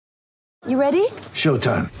You ready?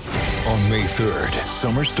 Showtime. On May 3rd,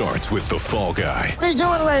 summer starts with The Fall Guy. Let's do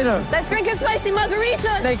it later. Let's drink a spicy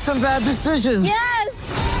margarita. Make some bad decisions. Yes!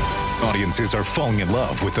 Audiences are falling in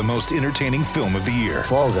love with the most entertaining film of the year.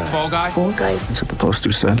 Fall Guy. Fall Guy? Fall Guy. That's what the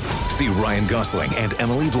poster said. See Ryan Gosling and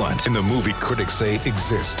Emily Blunt in the movie critics say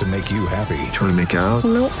exists to make you happy. Trying to make it out?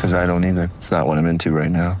 Nope. Because I don't either. It's not what I'm into right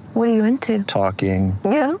now. What are you into? Talking.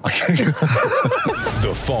 Yeah.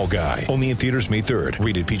 The Fall Guy. Only in theaters May 3rd.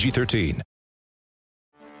 Rated PG-13.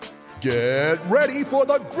 Get ready for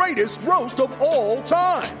the greatest roast of all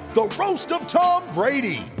time. The Roast of Tom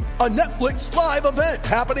Brady. A Netflix live event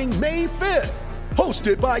happening May 5th.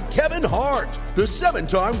 Hosted by Kevin Hart. The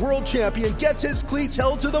 7-time world champion gets his cleats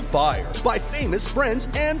held to the fire by famous friends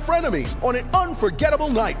and frenemies on an unforgettable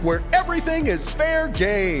night where everything is fair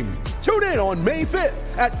game. Tune in on May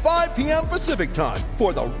 5th at 5 p.m. Pacific time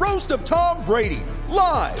for the Roast of Tom Brady.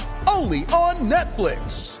 Live only on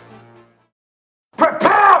Netflix.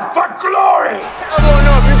 Prepare for glory! I wanna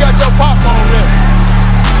know if you got your popcorn ready.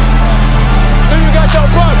 Do you got your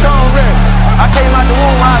popcorn ready? I came out the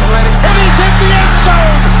womb, I was ready. And he's hit the end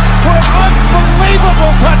zone for an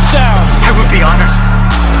unbelievable touchdown. I would be honored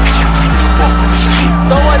if you played football for this team.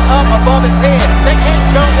 Throw it up above his head. They can't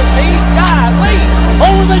jump with me. Golly.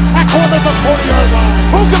 Oh, they tackle him at the 40-yard line.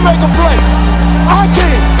 Who can make a play? I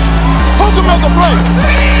can. Who can make a play?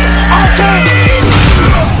 I can.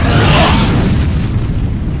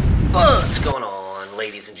 What's going on,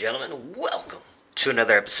 ladies and gentlemen? Welcome to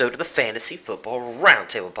another episode of the Fantasy Football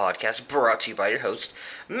Roundtable Podcast, brought to you by your host,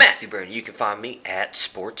 Matthew Byrne. You can find me at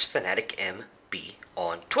SportsFanaticMB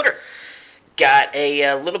on Twitter. Got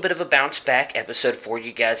a little bit of a bounce back episode for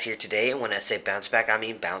you guys here today, and when I say bounce back, I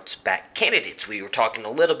mean bounce back candidates. We were talking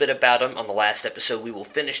a little bit about them on the last episode. We will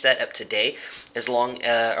finish that up today,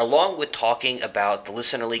 along with talking about the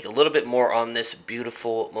Listener League a little bit more on this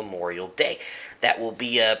beautiful Memorial Day. That will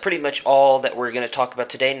be pretty much all that we're going to talk about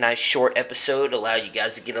today. Nice short episode, allow you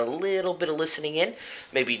guys to get a little bit of listening in.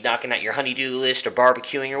 Maybe knocking out your honey-do list or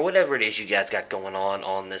barbecuing or whatever it is you guys got going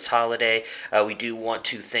on this holiday. We do want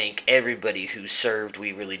to thank everybody who served.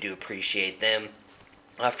 We really do appreciate them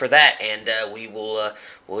for that. And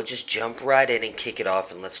we'll just jump right in and kick it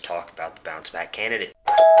off, and let's talk about the bounce back candidate.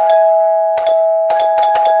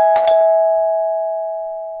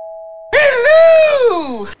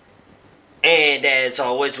 Hello! And as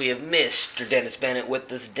always, we have Mr. Dennis Bennett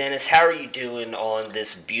with us. Dennis, how are you doing on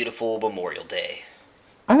this beautiful Memorial Day?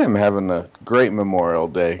 I am having a great Memorial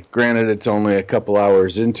Day. Granted, it's only a couple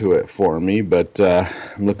hours into it for me, but I'm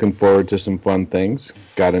looking forward to some fun things.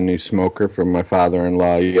 Got a new smoker from my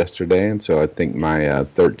father-in-law yesterday, and so I think my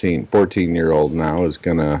 14-year-old now is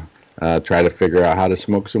going to try to figure out how to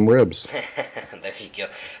smoke some ribs. There you go.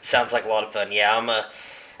 Sounds like a lot of fun. Yeah, I'm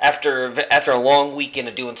After a long weekend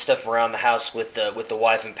of doing stuff around the house with the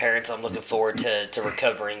wife and parents, I'm looking forward to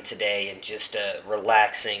recovering today and just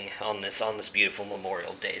relaxing on this beautiful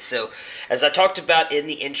Memorial Day. So, as I talked about in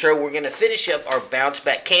the intro, we're going to finish up our bounce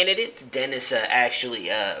back candidates. Dennis actually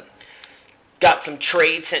got some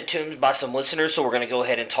trades sent to him by some listeners, so we're going to go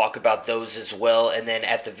ahead and talk about those as well. And then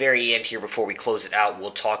at the very end here, before we close it out,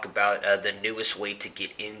 we'll talk about the newest way to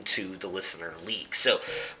get into the Listener League. So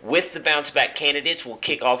with the bounce back candidates, we'll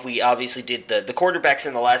kick off. We obviously did the quarterbacks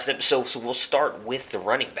in the last episode, so we'll start with the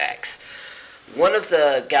running backs. One of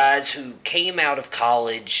the guys who came out of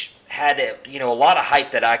college had a lot of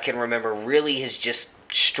hype that I can remember, really has just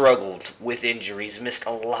struggled with injuries, missed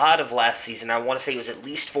a lot of last season. I want to say it was at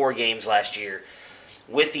least 4 games last year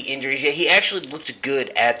with the injuries. Yeah, he actually looked good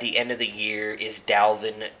at the end of the year, is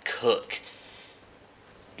Dalvin Cook.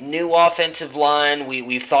 New offensive line.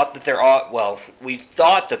 We thought that their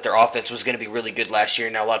offense was going to be really good last year.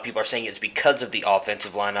 Now a lot of people are saying it's because of the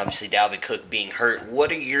offensive line, obviously Dalvin Cook being hurt.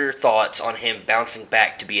 What are your thoughts on him bouncing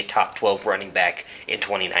back to be a top 12 running back in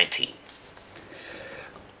 2019?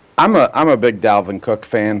 I'm a big Dalvin Cook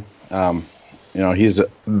fan. He's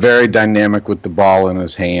very dynamic with the ball in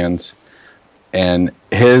his hands, and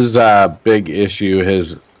his big issue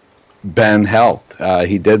has been health.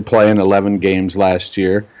 He did play in 11 games last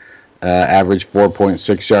year, averaged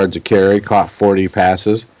 4.6 yards a carry, caught 40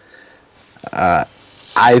 passes. I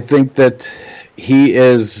think that he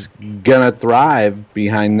is going to thrive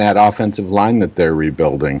behind that offensive line that they're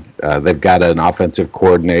rebuilding. They've got an offensive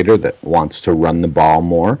coordinator that wants to run the ball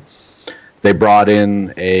more. They brought in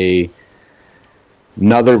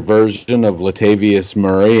another version of Latavius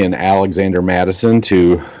Murray and Alexander Mattison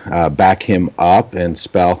to back him up and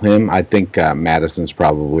spell him. I think Madison's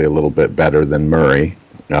probably a little bit better than Murray.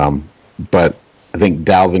 But I think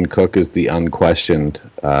Dalvin Cook is the unquestioned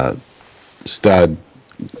stud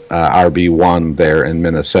RB1 there in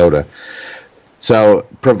Minnesota. So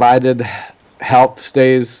provided health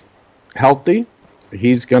stays healthy,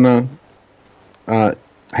 he's going to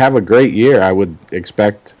have a great year. I would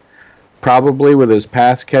expect probably with his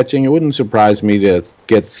pass catching, it wouldn't surprise me to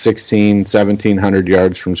get 1,700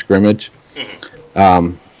 yards from scrimmage.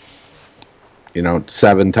 7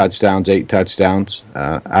 touchdowns, 8 touchdowns.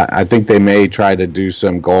 I think they may try to do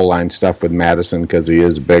some goal line stuff with Madison because he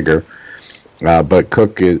is bigger. But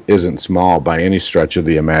Cook isn't small by any stretch of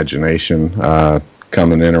the imagination,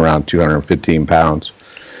 coming in around 215 pounds.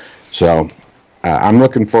 So I'm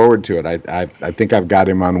looking forward to it. I think I've got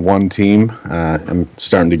him on one team. I'm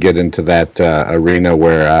starting to get into that arena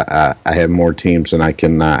where I have more teams than I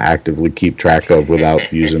can actively keep track of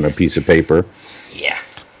without using a piece of paper.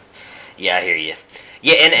 Yeah, I hear you.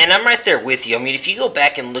 Yeah, and I'm right there with you. I mean, if you go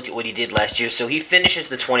back and look at what he did last year, so he finishes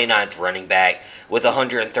the 29th running back with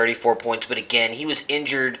 134 points, but again, he was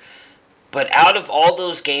injured. But out of all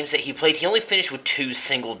those games that he played, he only finished with 2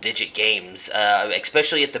 single-digit games,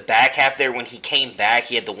 especially at the back half there when he came back.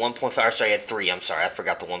 He had the 1.5, he had 3, I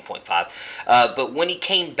forgot the 1.5. But when he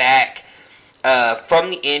came back from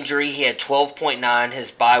the injury, he had 12.9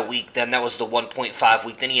 his bye week, then that was the 1.5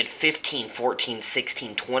 week. Then he had 15, 14,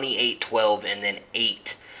 16, 28, 12, and then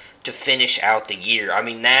 8 to finish out the year. I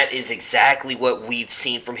mean, that is exactly what we've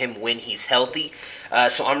seen from him when he's healthy.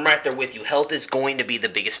 So I'm right there with you. Health is going to be the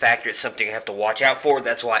biggest factor. It's something you have to watch out for.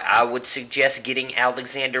 That's why I would suggest getting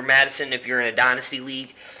Alexander Mattison if you're in a dynasty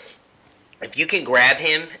league. If you can grab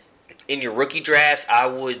him in your rookie drafts, I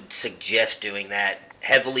would suggest doing that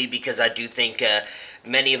heavily because I do think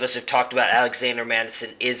many of us have talked about Alexander Mattison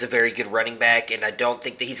is a very good running back, and I don't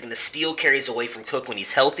think that he's going to steal carries away from Cook when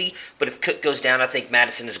he's healthy. But if Cook goes down, I think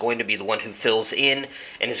Mattison is going to be the one who fills in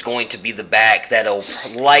and is going to be the back that'll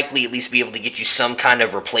likely at least be able to get you some kind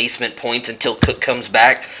of replacement points until Cook comes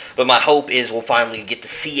back. But my hope is we'll finally get to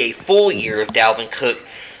see a full year of Dalvin Cook,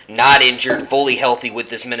 not injured, fully healthy with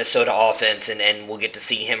this Minnesota offense, and we'll get to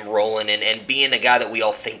see him rolling and being a guy that we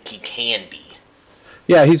all think he can be.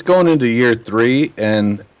 Yeah, he's going into year 3,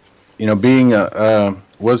 and being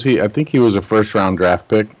was he? I think he was a first-round draft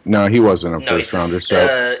pick. No, he wasn't a first-rounder.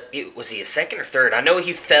 So was he a second or third? I know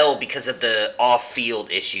he fell because of the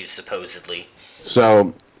off-field issues, supposedly.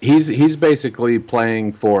 So he's basically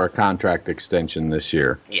playing for a contract extension this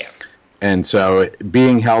year. Yeah, and so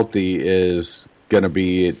being healthy is going to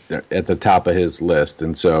be at the top of his list,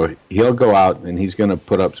 and so he'll go out and he's going to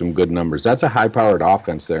put up some good numbers. That's a high-powered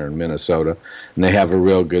offense there in Minnesota, and they have a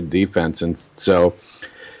real good defense, and so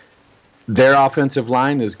their offensive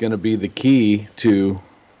line is going to be the key to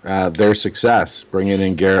their success. Bringing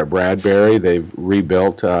in Garrett Bradbury, they've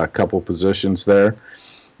rebuilt a couple positions there,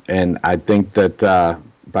 and I think that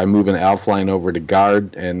by moving Elflein over to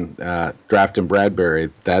guard and drafting Bradbury,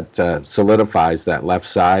 that solidifies that left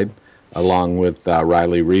side, along with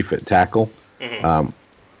Riley Reif at tackle. Mm-hmm.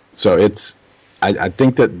 So I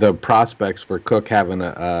think that the prospects for Cook having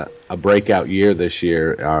a breakout year this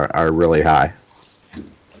year are really high.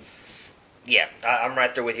 Yeah, I'm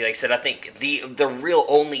right there with you. Like I said, I think the real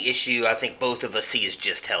only issue I think both of us see is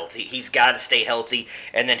just health. He's got to stay healthy,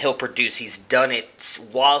 and then he'll produce. He's done it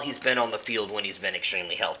while he's been on the field when he's been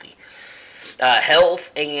extremely healthy.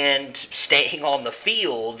 Health and staying on the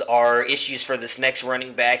field are issues for this next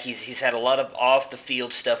running back. He's had a lot of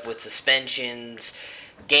off-the-field stuff with suspensions,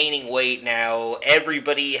 gaining weight now.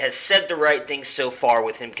 Everybody has said the right things so far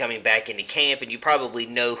with him coming back into camp, and you probably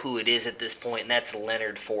know who it is at this point, and that's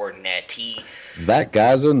Leonard Fournette. That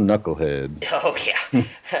guy's a knucklehead. Oh,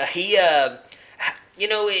 yeah.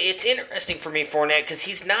 It's interesting for me, Fournette, because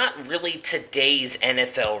he's not really today's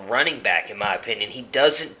NFL running back, in my opinion. He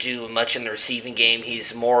doesn't do much in the receiving game.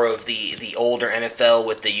 He's more of the older NFL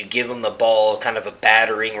with you give him the ball, kind of a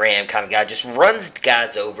battering ram kind of guy, just runs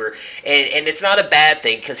guys over. And it's not a bad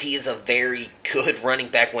thing, because he is a very good running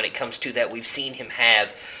back when it comes to that. We've seen him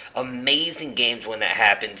have amazing games when that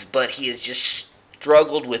happens, but he is just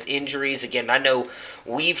struggled with injuries. Again, I know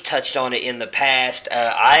we've touched on it in the past.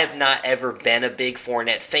 I have not ever been a big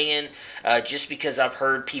Fournette fan, just because I've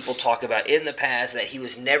heard people talk about in the past that he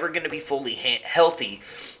was never going to be fully healthy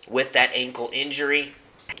with that ankle injury.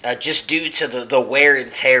 Just due to the wear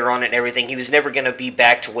and tear on it and everything. He was never going to be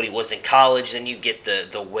back to what he was in college. Then you get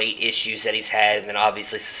the weight issues that he's had, and then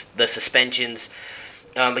obviously the suspensions.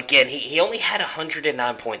 Again, he only had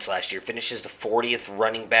 109 points last year, finishes the 40th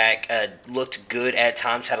running back, looked good at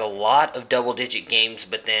times, had a lot of double-digit games,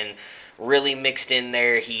 but then really mixed in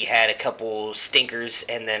there. He had a couple stinkers,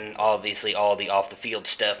 and then obviously all the off-the-field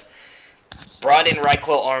stuff. Brought in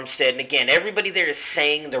Raquel Armstead, and again, everybody there is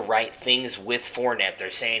saying the right things with Fournette.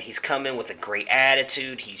 They're saying he's coming with a great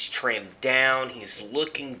attitude, he's trimmed down, he's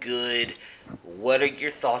looking good. What are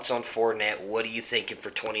your thoughts on Fournette? What are you thinking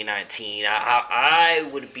for 2019? I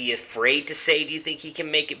would be afraid to say, do you think he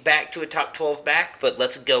can make it back to a top 12 back? But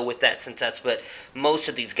let's go with that since that's what most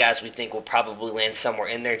of these guys we think will probably land somewhere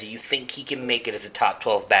in there. Do you think he can make it as a top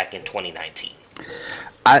 12 back in 2019?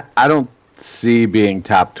 I don't see being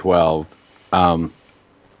top 12.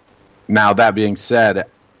 Now, that being said,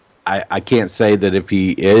 I can't say that if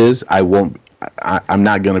he is, I'm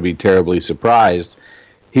not going to be terribly surprised.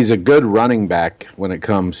 He's a good running back when it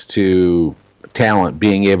comes to talent,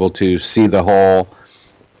 being able to see the hole.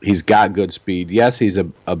 He's got good speed. Yes, he's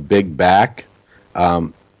a big back.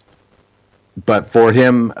 But for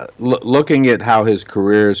him, looking at how his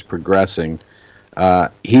career is progressing,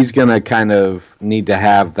 he's going to kind of need to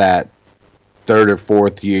have that third or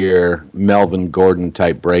fourth year Melvin Gordon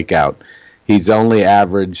type breakout. He's only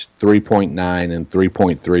averaged 3.9 and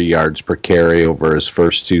 3.3 yards per carry over his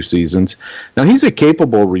first 2 seasons. Now, he's a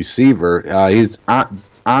capable receiver. He's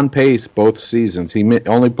on pace both seasons. He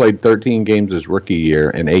only played 13 games his rookie year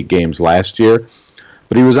and 8 games last year,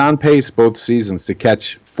 but he was on pace both seasons to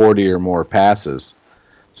catch 40 or more passes.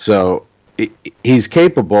 So he's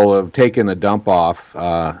capable of taking a dump off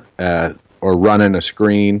or running a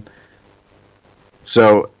screen.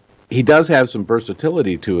 So he does have some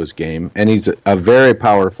versatility to his game, and he's a very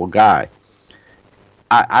powerful guy.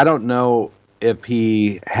 I don't know if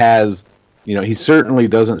he has, he certainly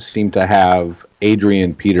doesn't seem to have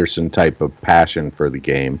Adrian Peterson type of passion for the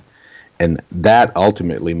game, and that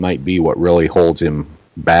ultimately might be what really holds him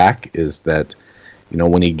back, is that,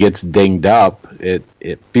 when he gets dinged up, it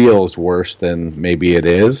feels worse than maybe it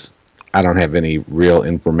is. I don't have any real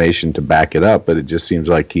information to back it up, but it just seems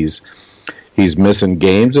like he's missing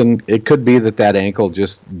games, and it could be that ankle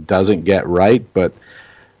just doesn't get right. But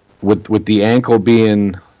with the ankle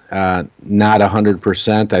being not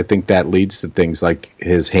 100%, I think that leads to things like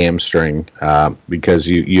his hamstring, because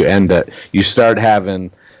you start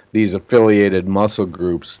having these affiliated muscle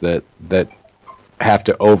groups that have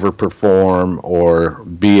to overperform or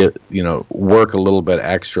work a little bit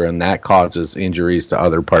extra, and that causes injuries to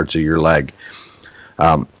other parts of your leg.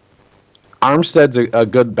 Armstead's a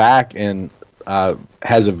good back and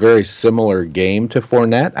has a very similar game to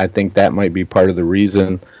Fournette. I think that might be part of the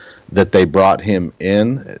reason that they brought him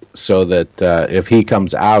in, so that if he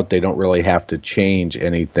comes out, they don't really have to change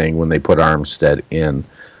anything when they put Armstead in.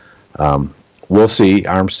 We'll see.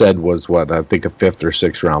 Armstead was, I think a 5th or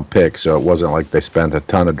 6th round pick, so it wasn't like they spent a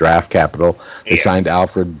ton of draft capital. They signed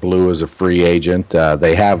Alfred Blue as a free agent.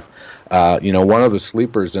 They have, one of the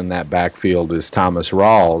sleepers in that backfield is Thomas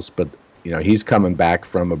Rawls, but he's coming back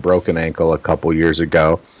from a broken ankle a couple years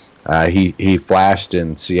ago. He flashed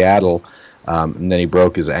in Seattle, and then he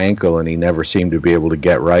broke his ankle, and he never seemed to be able to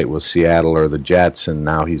get right with Seattle or the Jets, and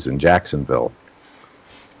now he's in Jacksonville.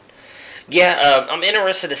 Yeah, I'm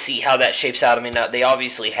interested to see how that shapes out. I mean, they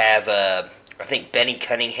obviously have, I think, Benny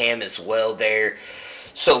Cunningham as well there.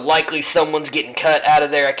 So likely someone's getting cut out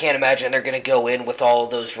of there. I can't imagine they're going to go in with all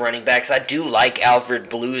of those running backs. I do like Alfred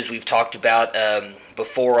Blue, as we've talked about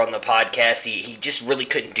before on the podcast. He just really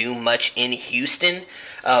couldn't do much in Houston.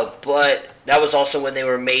 But that was also when they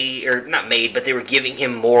were they were giving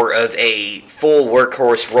him more of a full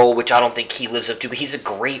workhorse role, which I don't think he lives up to. But he's a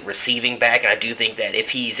great receiving back, and I do think that if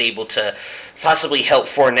he's able to possibly help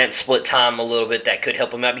Fournette split time a little bit, that could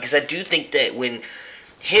help him out. Because I do think that when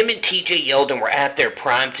him and TJ Yeldon were at their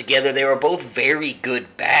prime together, they were both very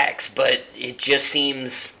good backs, but it just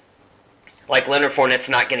seems like Leonard Fournette's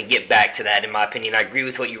not going to get back to that, in my opinion. I agree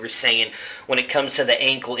with what you were saying when it comes to the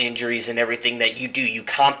ankle injuries and everything that you do. You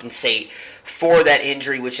compensate for that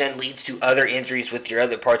injury, which then leads to other injuries with your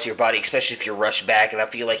other parts of your body, especially if you're rushed back, and I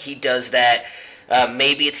feel like he does that.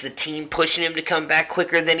 Maybe it's the team pushing him to come back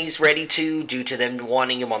quicker than he's ready to, due to them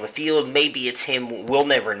wanting him on the field. Maybe it's him. We'll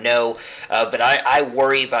never know. But I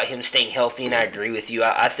worry about him staying healthy, and I agree with you.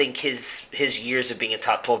 I think his years of being a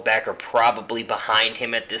top 12 back are probably behind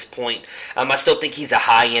him at this point. I still think he's a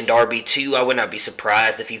high-end RB2. I would not be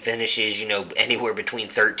surprised if he finishes, anywhere between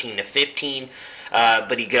 13 to 15.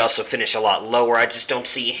 But he could also finish a lot lower. I just don't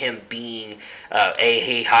see him being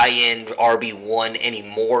a high-end RB1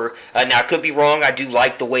 anymore. Now, I could be wrong. I do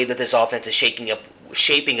like the way that this offense is shaping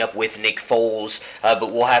up with Nick Foles.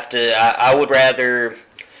 But we'll have to. I would rather,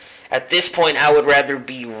 at this point,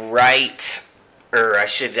 be right, or I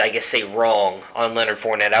should, say wrong on Leonard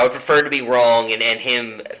Fournette. I would prefer to be wrong and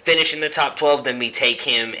him finish in the top 12 than me take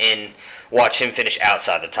him and watch him finish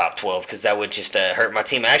outside the top 12 because that would just hurt my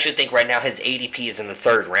team. I actually think right now his ADP is in the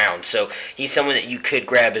 3rd round, so he's someone that you could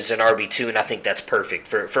grab as an RB2, and I think that's perfect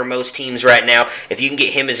for most teams right now. If you can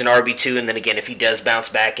get him as an RB2, and then again, if he does bounce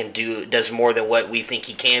back and does more than what we think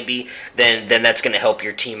he can be, then that's going to help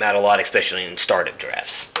your team out a lot, especially in startup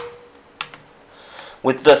drafts.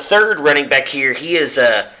 With the 3rd running back here, he's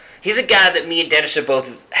a guy that me and Dennis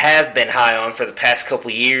have been high on for the past couple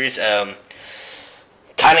years.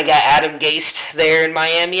 Kind of got Adam Gase there in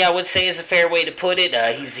Miami, I would say is a fair way to put it.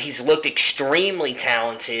 He's looked extremely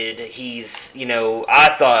talented. He's, I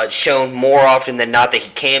thought shown more often than not that he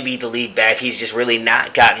can be the lead back. He's just really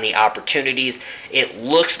not gotten the opportunities. It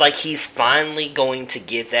looks like he's finally going to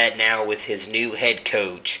get that now with his new head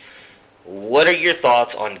coach. What are your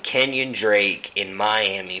thoughts on Kenyon Drake in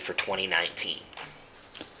Miami for 2019?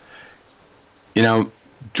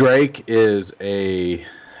 Drake is a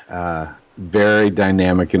very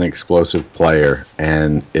dynamic and explosive player,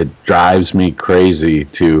 and it drives me crazy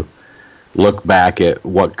to look back at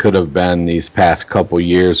what could have been these past couple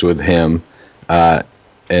years with him,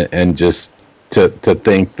 and just to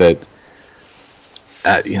think that,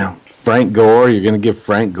 Frank Gore, you're going to give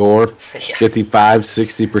Frank Gore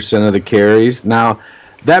 55-60% of the carries. Now,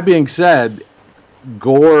 that being said,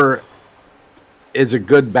 Gore is a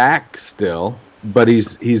good back still, but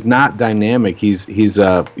he's not dynamic. He's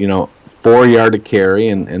 4 yard a carry,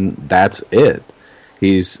 and that's it.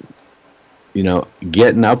 He's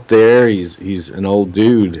getting up there. He's an old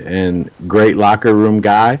dude and great locker room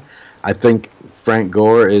guy. I think Frank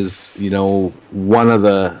Gore is one of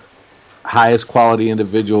the highest quality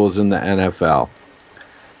individuals in the NFL.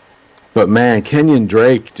 But man, Kenyon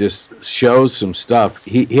Drake just shows some stuff.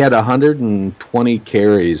 He had 120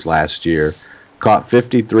 carries last year, caught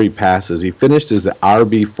 53 passes. He finished as the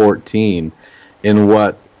RB14 in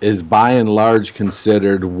what is by and large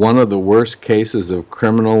considered one of the worst cases of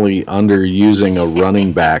criminally underusing a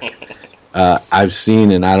running back I've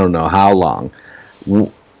seen in I don't know how long.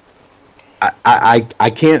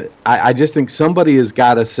 I can't. I just think somebody has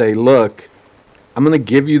got to say, look, I'm going to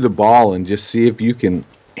give you the ball and just see if you can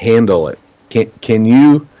handle it. Can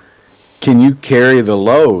you carry the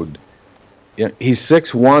load? He's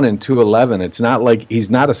 6'1" and 211. It's not like he's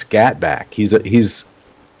not a scat back. He's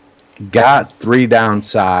got 3 down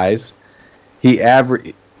size.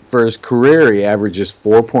 For his career, he averages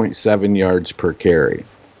 4.7 yards per carry.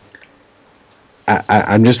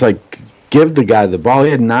 I'm just like, give the guy the ball.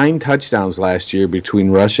 He had 9 touchdowns last year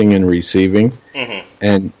between rushing and receiving. Mm-hmm.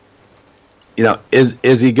 And,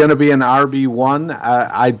 is he going to be an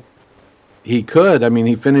RB1? He could. I mean,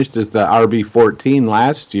 he finished as the RB14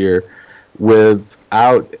 last year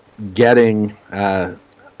without getting a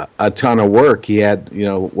ton of work. He had,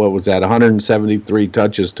 173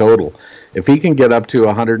 touches total. If he can get up to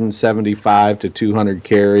 175 to 200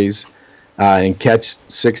 carries and catch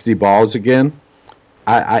 60 balls again,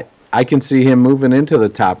 I can see him moving into the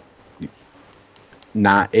top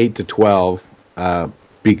 8 to 12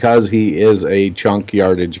 because he is a chunk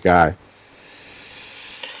yardage guy.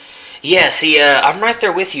 Yeah, see, I'm right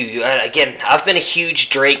there with you. Again, I've been a huge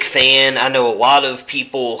Drake fan. I know a lot of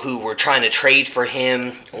people who were trying to trade for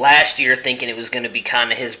him last year thinking it was going to be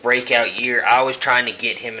kind of his breakout year. I was trying to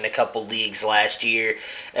get him in a couple leagues last year.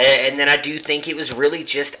 And then I do think it was really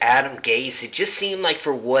just Adam Gase. It just seemed like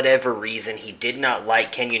for whatever reason he did not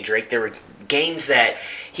like Kenyon Drake. There were games that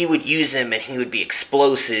he would use him and he would be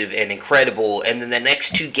explosive and incredible, and then the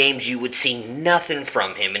next 2 games you would see nothing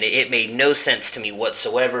from him, and it made no sense to me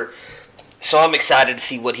whatsoever. So I'm excited to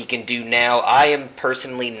see what he can do now. I am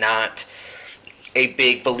personally not a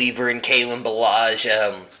big believer in Kalen Ballage.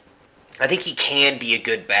 I think he can be a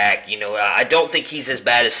good back. I don't think he's as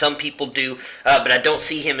bad as some people do, but I don't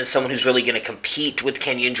see him as someone who's really going to compete with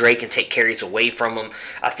Kenyon Drake and take carries away from him.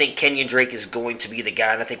 I think Kenyon Drake is going to be the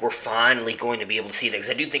guy, and I think we're finally going to be able to see that,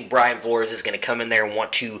 because I do think Brian Flores is going to come in there and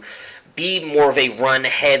want to be more of a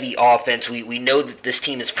run-heavy offense. We know that this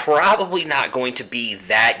team is probably not going to be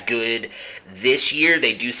that good this year.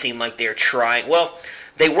 They do seem like they're trying. Well,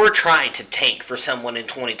 they were trying to tank for someone in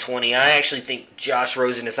 2020. I actually think Josh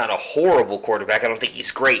Rosen is not a horrible quarterback. I don't think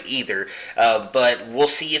he's great either. But we'll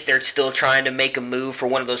see if they're still trying to make a move for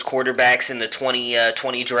one of those quarterbacks in the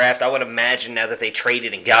 2020 draft. I would imagine now that they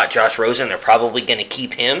traded and got Josh Rosen, they're probably going to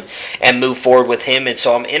keep him and move forward with him. And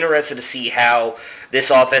so I'm interested to see how this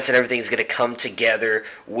offense and everything is going to come together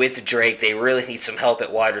with Drake. They really need some help at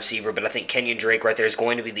wide receiver, but I think Kenyon Drake right there is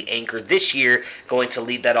going to be the anchor this year, going to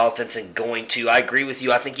lead that offense and I agree with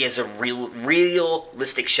you, I think he has a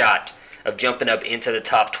realistic shot of jumping up into the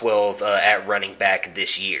top 12 at running back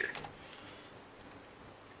this year.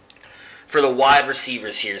 for the wide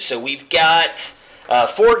receivers here. So we've got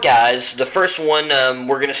 4 guys. The first one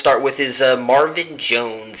we're going to start with is Marvin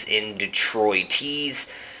Jones in Detroit. He's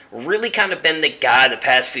really kind of been the guy the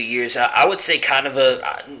past few years. I would say kind of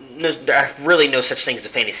really no such thing as a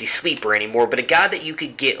fantasy sleeper anymore, but a guy that you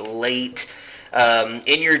could get late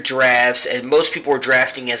in your drafts, and most people were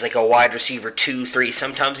drafting as like a wide receiver 2, 3,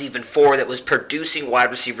 sometimes even 4 that was producing wide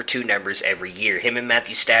receiver 2 numbers every year. Him and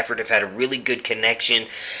Matthew Stafford have had a really good connection.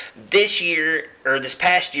 This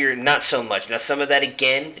past year, not so much. Now, some of that,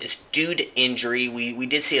 again, is due to injury. We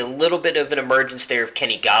did see a little bit of an emergence there of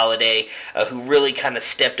Kenny Golladay, who really kind of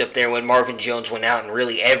stepped up there when Marvin Jones went out, and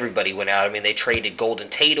really everybody went out. I mean, they traded Golden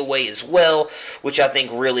Tate away as well, which I think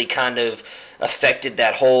really kind of affected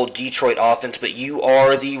that whole Detroit offense. But you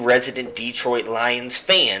are the resident Detroit Lions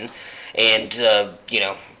fan, and,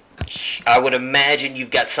 I would imagine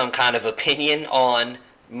you've got some kind of opinion on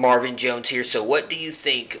Marvin Jones here. So what do you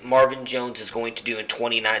think Marvin Jones is going to do in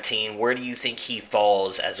 2019? Where do you think he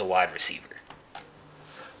falls as a wide receiver?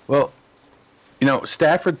 Well,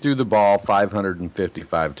 Stafford threw the ball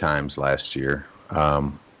 555 times last year.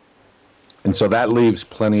 And so that leaves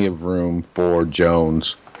plenty of room for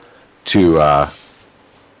Jones to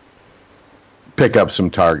pick up some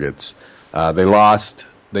targets. They lost,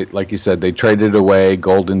 like you said, they traded away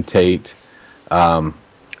Golden Tate.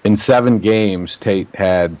 In 7 games, Tate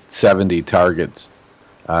had 70 targets.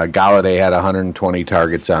 Golladay had 120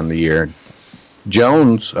 targets on the year.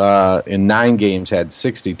 Jones, in 9 games, had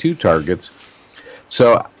 62 targets.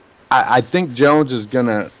 So I think Jones is going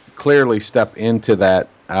to clearly step into that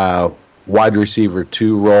wide receiver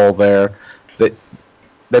 2 role there.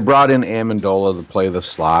 They brought in Amendola to play the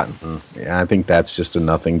slot. And I think that's just a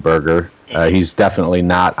nothing burger. He's definitely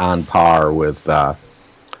not on par with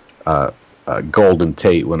Golden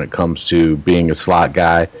Tate when it comes to being a slot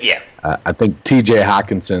guy. Yeah. I think T.J.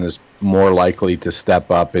 Hockenson is more likely to step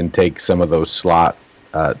up and take some of those slot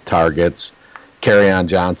targets. Kerryon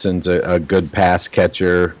Johnson's a good pass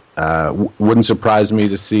catcher. Wouldn't surprise me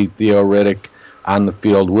to see Theo Riddick on the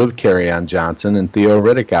field with Kerryon Johnson and Theo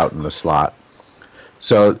Riddick out in the slot.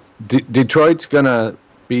 So Detroit's going to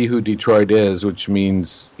be who Detroit is, which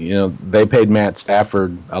means, they paid Matt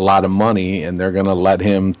Stafford a lot of money, and they're going to let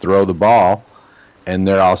him throw the ball, and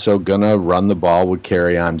they're also going to run the ball with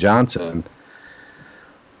Kerryon Johnson.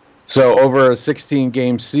 So over a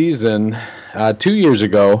 16-game season, 2 years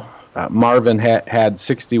ago, Marvin had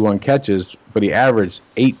 61 catches, but he averaged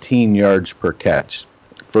 18 yards per catch.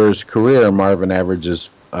 For his career, Marvin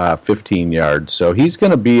averages 15 yards. So he's going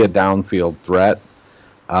to be a downfield threat.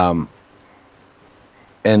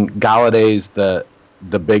 And Galladay's the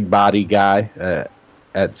big body guy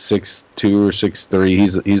at 6'2" or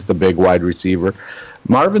 6'3". He's the big wide receiver.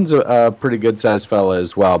 Marvin's a pretty good sized fella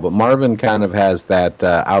as well, but Marvin kind of has that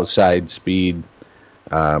outside speed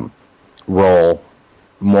role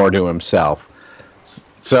more to himself.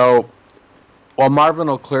 So while Marvin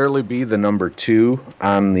will clearly be the number 2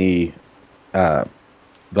 on the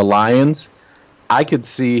Lions, I could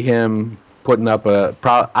see him putting up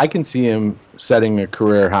I can see him setting a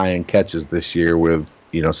career high in catches this year with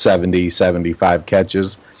 70, 75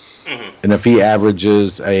 catches. Mm-hmm. And if he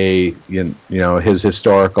averages his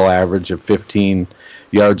historical average of 15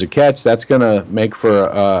 yards a catch, that's going to make for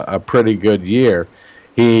a pretty good year.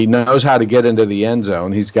 He knows how to get into the end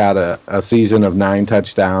zone. He's got a season of 9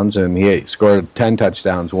 touchdowns, and he scored 10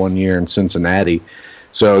 touchdowns one year in Cincinnati.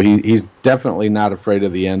 So he's definitely not afraid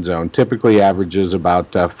of the end zone. Typically averages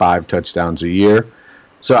about 5 touchdowns a year.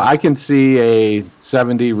 So I can see a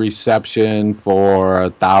 70 reception for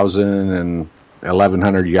 1,000 and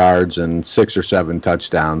 1,100 yards and 6 or 7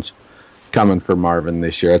 touchdowns coming for Marvin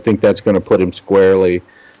this year. I think that's going to put him squarely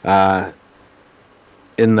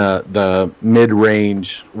in the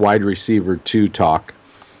mid-range wide receiver 2 talk.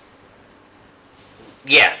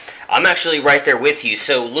 Yeah, I'm actually right there with you.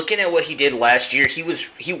 So looking at what he did last year, he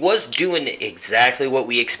was doing exactly what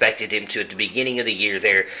we expected him to at the beginning of the year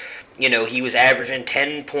there. He was averaging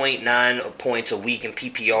 10.9 points a week in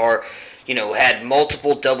PPR, had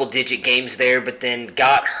multiple double-digit games there, but then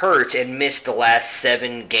got hurt and missed the last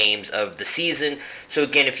 7 games of the season. So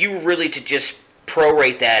again, if you were really to just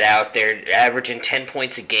prorate that out there, averaging 10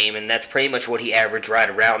 points a game, and that's pretty much what he averaged right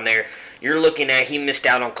around there, you're looking at he missed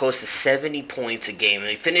out on close to 70 points a game, and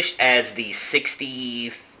he finished as the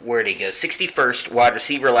 61st wide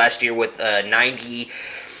receiver last year with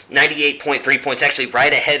 98.3 points, actually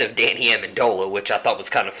right ahead of Danny Amendola, which I thought was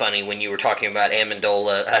kind of funny when you were talking about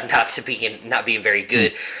Amendola not being very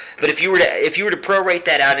good. But if you were to prorate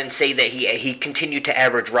that out and say that he continued to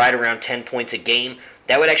average right around 10 points a game,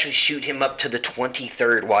 that would actually shoot him up to the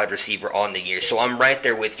 23rd wide receiver on the year. So I'm right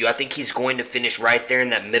there with you. I think he's going to finish right there in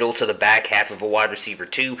that middle to the back half of a wide receiver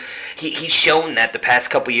too. He's shown that the past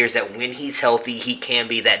couple years that when he's healthy, he can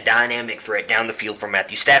be that dynamic threat down the field for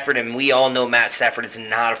Matthew Stafford, and we all know Matt Stafford is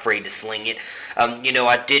not afraid to sling it.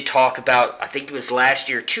 I did talk about, I think it was last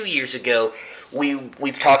year, 2 years ago,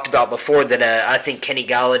 we've talked about before that I think Kenny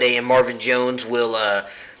Golladay and Marvin Jones will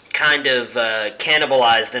kind of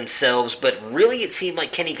cannibalize themselves, but really it seemed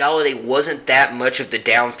like Kenny Golladay wasn't that much of the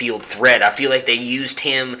downfield threat. I feel like they used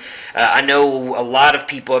him, I know a lot of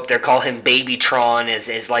people up there call him Babytron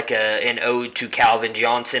as like an ode to Calvin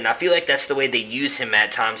Johnson. I feel like that's the way they use him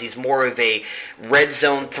at times. He's more of a red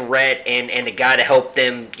zone threat and a guy to help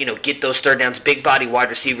them, get those third downs. Big body wide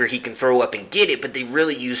receiver, he can throw up and get it, but they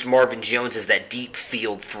really used Marvin Jones as that deep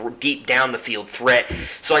down the field threat.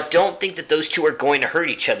 So I don't think that those two are going to hurt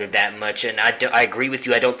each other that much, and I agree with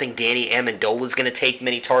you. I don't think Danny Amendola is going to take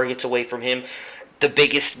many targets away from him. The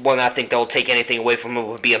biggest one I think that will take anything away from him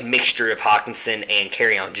would be a mixture of Hockenson and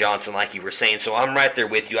Kerryon Johnson, like you were saying. So I'm right there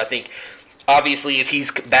with you. I think, obviously, if he's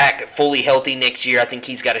back fully healthy next year, I think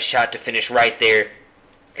he's got a shot to finish right there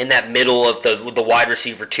in that middle of the wide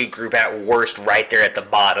receiver 2 group, at worst right there at the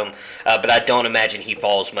bottom. But I don't imagine he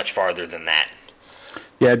falls much farther than that.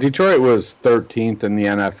 Yeah, Detroit was 13th in the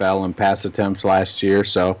NFL in pass attempts last year,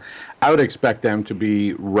 so I would expect them to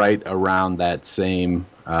be right around that same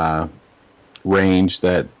range,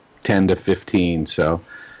 that 10 to 15. So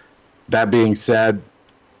that being said,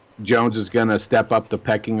 Jones is going to step up the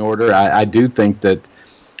pecking order. I do think that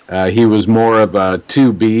he was more of a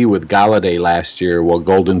 2B with Golladay last year while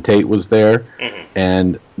Golden Tate was there,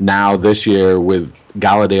 and now this year with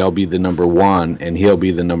Golladay will be the number 1 and he'll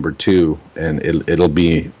be the number 2, and it'll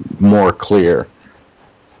be more clear.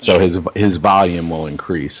 So his volume will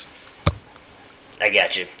increase. I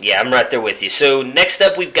got you. Yeah, I'm right there with you. So next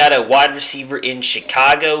up, we've got a wide receiver in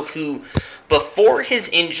Chicago who, before his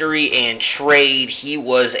injury and trade, he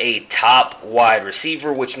was a top wide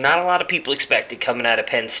receiver, which not a lot of people expected coming out of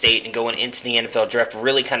Penn State and going into the NFL draft.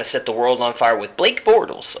 Really kind of set the world on fire with Blake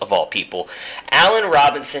Bortles, of all people. Allen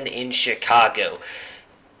Robinson in Chicago.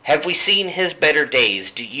 Have we seen his better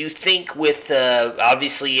days? Do you think with,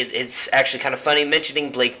 obviously it's actually kind of funny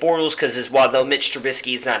mentioning Blake Bortles, because while Mitch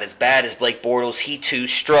Trubisky is not as bad as Blake Bortles, he too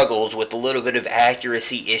struggles with a little bit of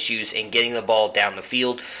accuracy issues in getting the ball down the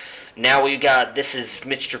field. Now this is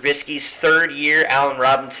Mitch Trubisky's 3rd year, Allen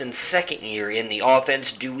Robinson's 2nd year in the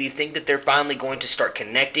offense. Do we think that they're finally going to start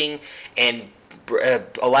connecting and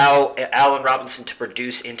allow Allen Robinson to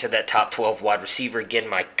produce into that top 12 wide receiver? Again,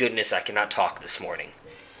 my goodness, I cannot talk this morning.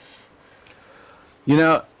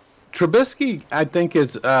 Trubisky, I think,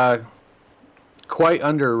 is quite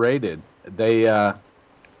underrated. They, the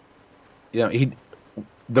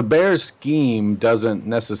Bears' scheme doesn't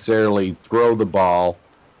necessarily throw the ball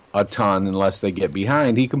a ton unless they get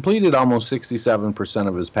behind. He completed almost 67%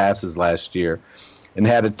 of his passes last year and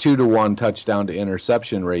had a 2-to-1 touchdown to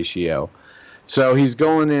interception ratio. So he's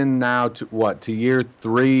going in now to year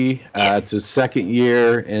 3. It's his 2nd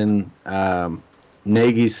year in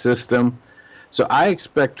Nagy's system. So I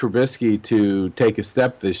expect Trubisky to take a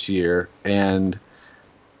step this year, and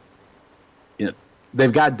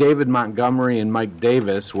they've got David Montgomery and Mike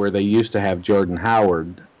Davis where they used to have Jordan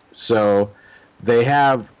Howard. So they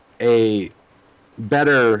have a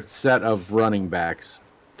better set of running backs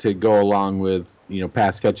to go along with,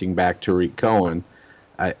 pass catching back Tariq Cohen.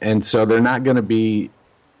 And so they're not going to be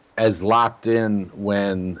as locked in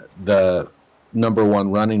when the number 1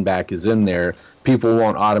 running back is in there. People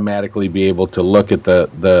won't automatically be able to look at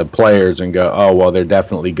the players and go, oh, well, they're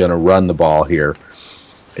definitely going to run the ball here.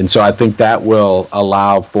 And so I think that will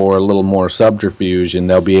allow for a little more subterfuge, and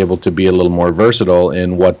they'll be able to be a little more versatile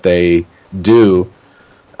in what they do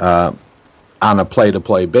on a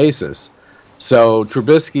play-to-play basis. So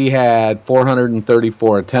Trubisky had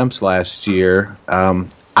 434 attempts last year.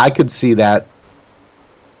 I could see that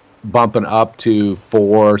bumping up to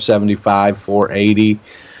 475, 480.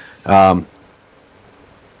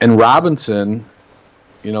 And Robinson,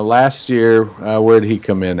 last year, where did he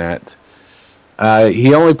come in at?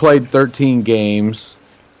 He only played 13 games,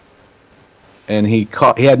 and he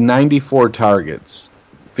had 94 targets,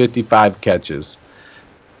 55 catches.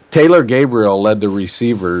 Taylor Gabriel led the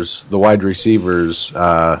wide receivers,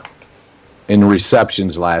 in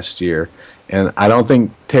receptions last year. And I don't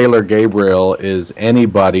think Taylor Gabriel is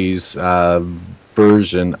anybody's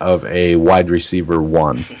version of a wide receiver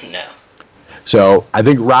 1. No. So I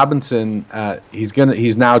think Robinson,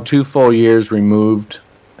 he's now 2 full years removed,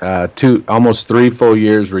 almost 3 full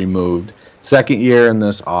years removed, 2nd year in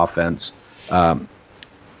this offense.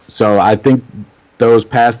 So I think those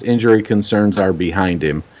past injury concerns are behind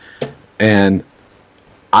him. And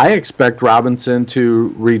I expect Robinson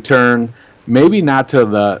to return, maybe not to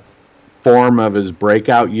the form of his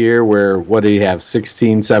breakout year where, what did he have,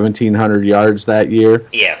 1,700 yards that year?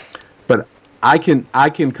 Yeah. But I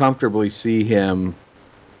can comfortably see him,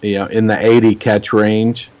 in the 80 catch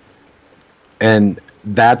range, and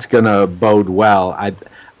that's going to bode well.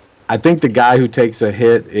 I think the guy who takes a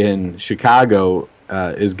hit in Chicago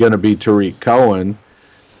is going to be Tariq Cohen,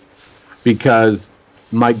 because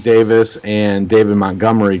Mike Davis and David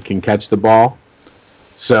Montgomery can catch the ball.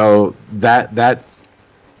 So that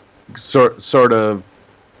sort of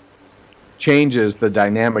changes the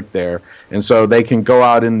dynamic there. And so they can go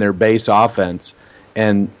out in their base offense,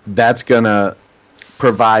 and that's going to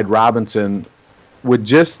provide Robinson with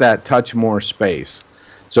just that touch more space.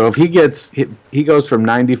 So if he goes from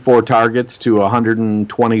 94 targets to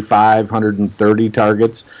 125, 130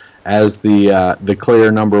 targets as the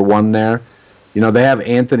clear number one there. They have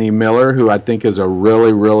Anthony Miller, who I think is a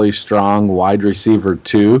really, really strong wide receiver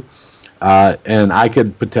too. And I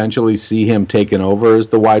could potentially see him taking over as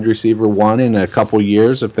the wide receiver one in a couple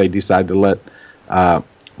years if they decide to let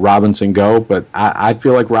Robinson go. But I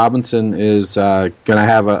feel like Robinson is going to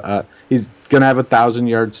have he's going to have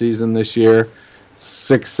 1,000-yard season this year,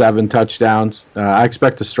 6-7 touchdowns. I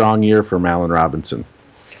expect a strong year from Allen Robinson.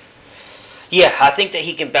 Yeah, I think that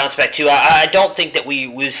he can bounce back too. I don't think that we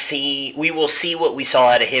will see what we saw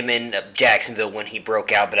out of him in Jacksonville when he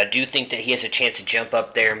broke out, but I do think that he has a chance to jump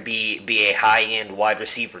up there and be a high-end wide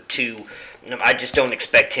receiver too. I just don't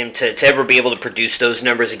expect him to ever be able to produce those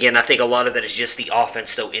numbers again. I think a lot of that is just the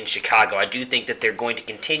offense, though, in Chicago. I do think that they're going to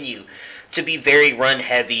continue to be very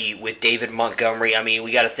run-heavy with David Montgomery. I mean,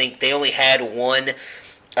 we got to think they only had one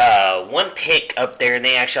pick up there, and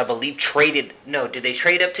they actually, I believe, traded. No, did they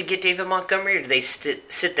trade up to get David Montgomery, or did they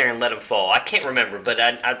sit there and let him fall? I can't remember, but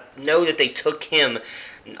I know that they took him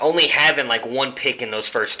only having like one pick in those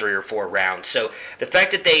first 3 or 4 rounds. So the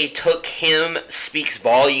fact that they took him speaks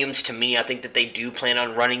volumes to me. I think that they do plan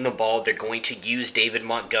on running the ball. They're going to use David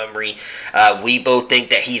Montgomery. We both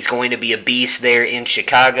think that he's going to be a beast there in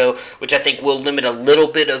Chicago, which I think will limit a little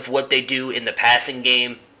bit of what they do in the passing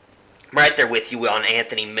game. Right there with you on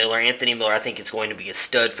Anthony Miller. Anthony Miller, I think, is going to be a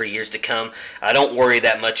stud for years to come. I don't worry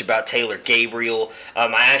that much about Taylor Gabriel.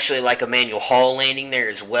 I actually like Emmanuel Hall landing there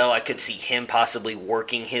as well. I could see him possibly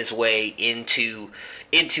working his way into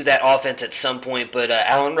that offense at some point, but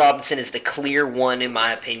Allen Robinson is the clear one in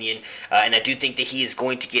my opinion, and I do think that he is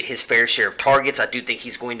going to get his fair share of targets. I do think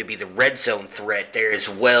he's going to be the red zone threat there as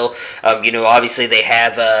well. Obviously they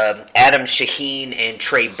have Adam Shaheen and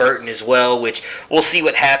Trey Burton as well, which we'll see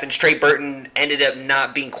what happens. Trey Burton ended up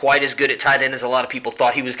not being quite as good at tight end as a lot of people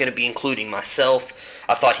thought he was going to be, including myself.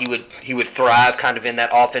 I thought he would thrive kind of in that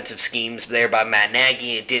offensive schemes there by Matt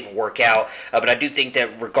Nagy. It didn't work out. But I do think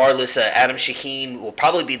that regardless, Adam Shaheen will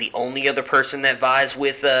probably be the only other person that vies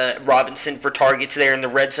with Robinson for targets there in the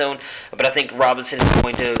red zone. But I think Robinson is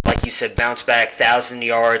going to, like you said, bounce back 1,000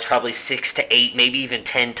 yards, probably 6 to 8, maybe even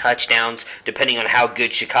 10 touchdowns, depending on how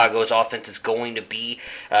good Chicago's offense is going to be.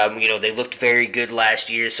 They looked very good last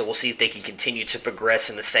year, so we'll see if they can continue to progress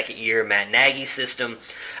in the second year of Matt Nagy's system.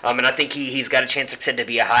 And I think he's got a chance, like I said, to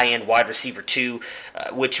be a high-end wide receiver too,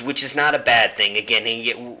 which is not a bad thing. Again,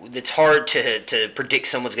 it's hard to predict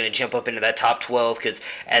someone's going to jump up into that top 12 because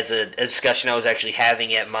as a discussion I was actually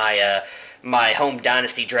having at my home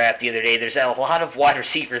dynasty draft the other day, there's a lot of wide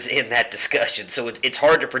receivers in that discussion, so it's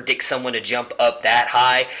hard to predict someone to jump up that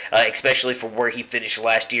high, especially for where he finished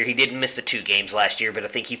last year. He didn't miss the 2 games last year, but I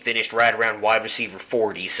think he finished right around wide receiver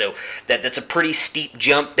 40, so that's a pretty steep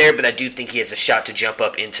jump there, but I do think he has a shot to jump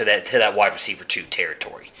up into that wide receiver 2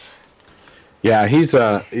 territory. Yeah, he's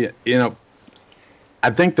I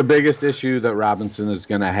think the biggest issue that Robinson is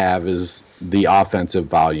going to have is the offensive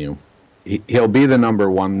volume. He'll be the number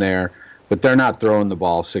one there, but they're not throwing the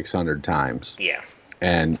ball 600 times. Yeah.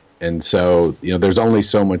 And so, there's only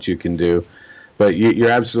so much you can do. But you're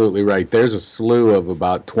absolutely right. There's a slew of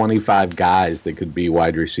about 25 guys that could be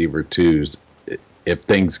wide receiver 2s if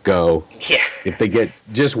things go. Yeah. If they get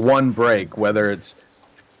just one break, whether it's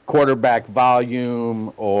quarterback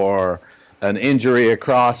volume or an injury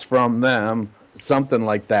across from them, something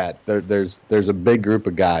like that. There's a big group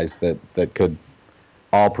of guys that could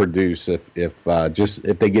all produce if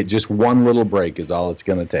they get just one little break is all it's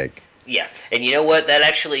going to take. Yeah, and you know what? That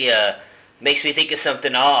actually Makes me think of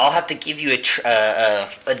something. I'll have to give you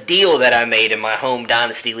a deal that I made in my home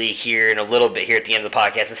Dynasty League here in a little bit here at the end of the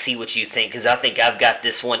podcast and see what you think, because I think I've got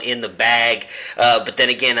this one in the bag. But then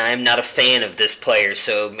again, I am not a fan of this player,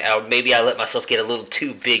 so maybe I let myself get a little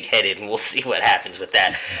too big-headed, and we'll see what happens with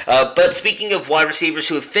that. But speaking of wide receivers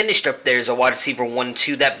who have finished up there as a wide receiver 1 and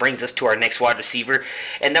 2, that brings us to our next wide receiver,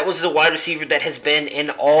 and that was a wide receiver that has been an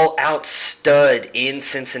all-out stud in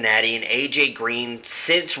Cincinnati, and A.J. Green,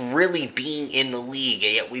 since really being in the league.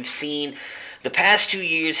 Yet we've seen the past 2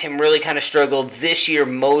 years him really kind of struggled. This year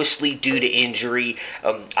mostly due to injury.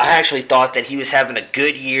 I actually thought that he was having a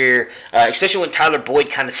good year, especially when Tyler Boyd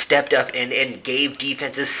kind of stepped up and gave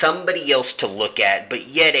defenses somebody else to look at. But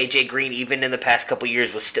yet A.J. Green, even in the past couple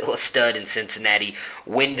years, was still a stud in Cincinnati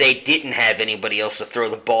when they didn't have anybody else to throw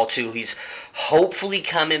the ball to. He's hopefully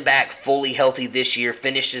coming back fully healthy this year.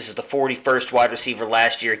 Finishes as the 41st wide receiver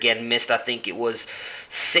last year. Again, missed, I think it was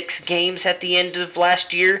 6 games at the end of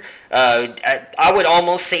last year. I would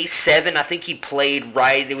almost say 7. I think he played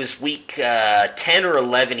right. It was week 10 or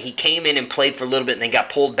 11. He came in and played for a little bit and then got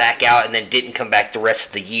pulled back out and then didn't come back the rest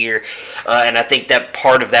of the year. And I think that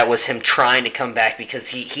part of that was him trying to come back because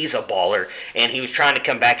he's a baller. And he was trying to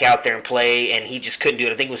come back out there and play, and he just couldn't do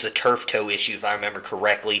it. I think it was a turf toe issue, if I remember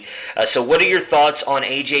correctly. So what are your thoughts on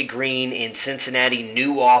A.J. Green in Cincinnati?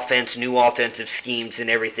 New offense, new offensive schemes and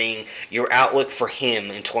everything. Your outlook for him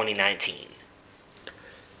in 2019.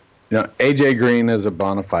 A.J. Green is a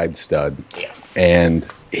bona fide stud. Yeah. And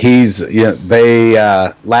he's,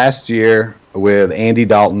 last year with Andy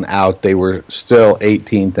Dalton out, they were still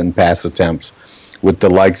 18th in pass attempts with the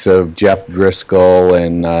likes of Jeff Driscoll,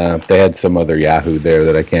 and they had some other Yahoo there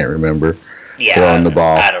that I can't remember throwing the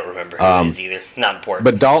ball. I don't remember who it is either. Not important.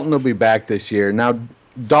 But Dalton will be back this year. Now,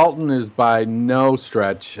 Dalton is by no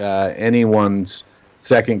stretch anyone's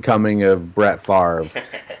second coming of Brett Favre.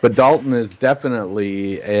 But Dalton is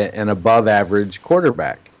definitely an above-average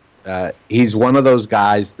quarterback. He's one of those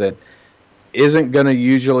guys that isn't going to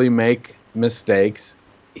usually make mistakes.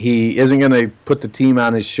 He isn't going to put the team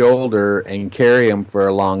on his shoulder and carry him for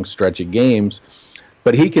a long stretch of games,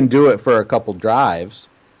 but he can do it for a couple drives.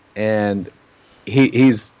 And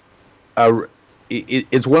it's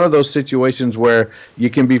one of those situations where you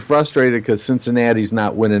can be frustrated because Cincinnati's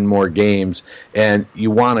not winning more games and you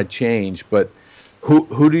want to change, but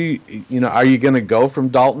who do you are you going to go from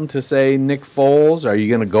Dalton to, say, Nick Foles? Are you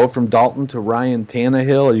going to go from Dalton to Ryan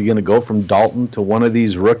Tannehill? Are you going to go from Dalton to one of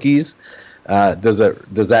these rookies? Does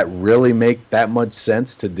that really make that much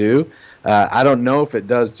sense to do? I don't know if it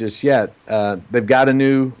does just yet. They've got a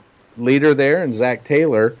new leader there in Zach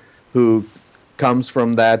Taylor, who comes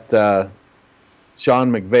from that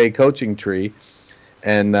Sean McVay coaching tree,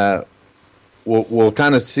 and we'll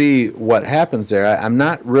kind of see what happens there. I'm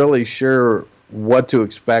not really sure what to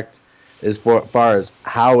expect as far as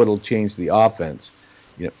how it'll change the offense.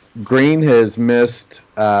 Green has missed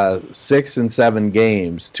 6 and 7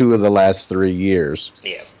 games 2 of the last 3 years.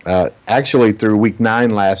 Yeah. Actually, through week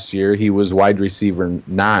 9 last year, he was wide receiver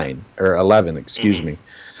 9 or 11, excuse me.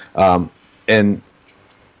 And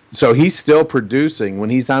so he's still producing. When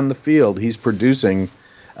he's on the field, he's producing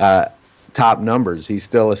top numbers. He's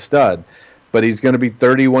still a stud. But he's going to be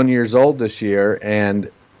 31 years old this year, and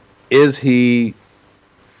is he,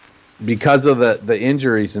 because of the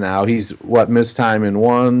injuries now, he's missed time in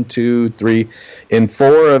 1, 2, 3, in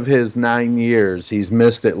 4 of his 9 years, he's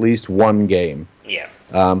missed at least 1 game. Yeah.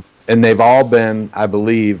 And they've all been, I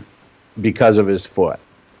believe, because of his foot.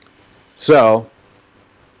 So,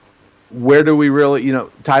 where do we really,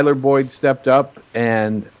 Tyler Boyd stepped up,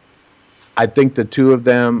 and I think the two of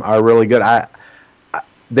them are really good.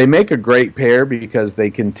 They make a great pair because they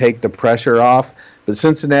can take the pressure off, but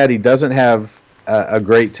Cincinnati doesn't have a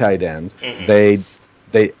great tight end. I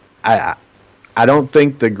don't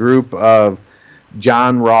think the group of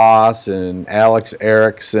John Ross and Alex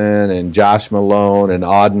Erickson and Josh Malone and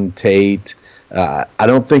Auden Tate, I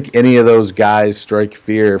don't think any of those guys strike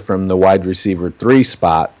fear from the wide receiver 3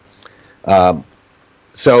 spot.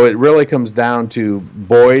 So it really comes down to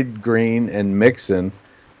Boyd, Green, and Mixon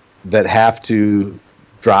that have to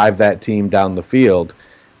drive that team down the field.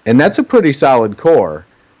 And that's a pretty solid core.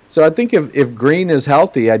 So I think if Green is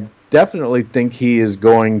healthy, I definitely think he is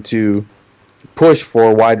going to push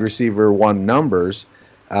for wide receiver 1 numbers.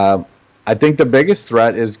 I think the biggest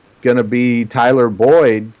threat is going to be Tyler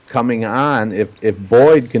Boyd coming on. If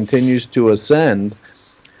Boyd continues to ascend,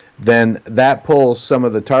 then that pulls some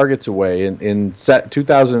of the targets away. In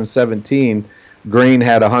 2017, Green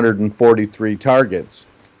had 143 targets.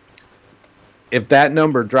 If that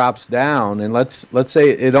number drops down, and let's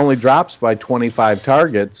say it only drops by 25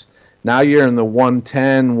 targets, Now you're in the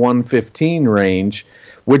 110, 115 range,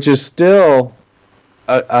 which is still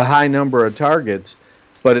a high number of targets,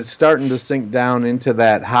 but it's starting to sink down into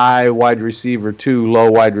that high wide receiver 2,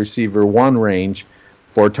 low wide receiver 1 range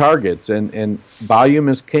for targets. And volume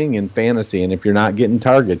is king in fantasy, and if you're not getting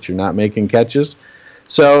targets, you're not making catches.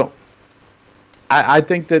 So I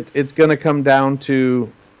think that it's going to come down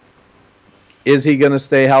to, is he going to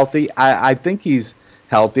stay healthy? I think he's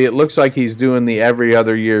healthy. It looks like he's doing the every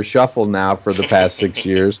other year shuffle now for the past 6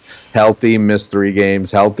 years. Healthy, missed 3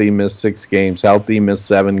 games. Healthy, missed 6 games. Healthy, missed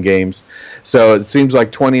 7 games. So it seems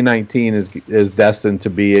like 2019 is destined to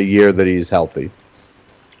be a year that he's healthy.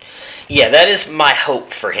 Yeah, that is my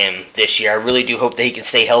hope for him this year. I really do hope that he can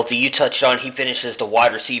stay healthy. You touched on he finishes the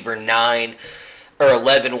wide receiver 9 or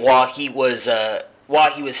 11 while he was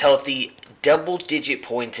healthy. Double-digit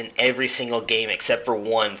points in every single game except for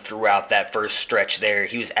one throughout that first stretch there.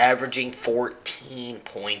 He was averaging 14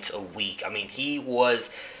 points a week. I mean, he was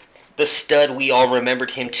the stud we all remembered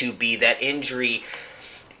him to be. That injury,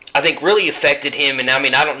 I think, really affected him. And, I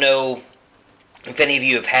mean, I don't know if any of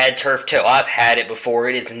you have had turf toe. I've had it before.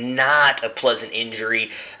 It is not a pleasant injury,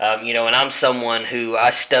 and I'm someone who I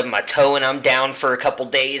stubbed my toe and I'm down for a couple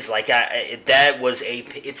days.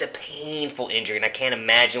 It's a painful injury, and I can't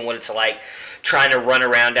imagine what it's like trying to run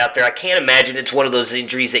around out there. I can't imagine it's one of those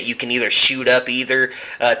injuries that you can either shoot up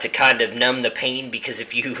to kind of numb the pain, because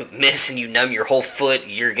if you miss and you numb your whole foot,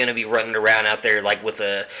 you're going to be running around out there like with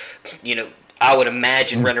a, I would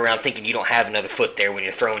imagine running around thinking you don't have another foot there when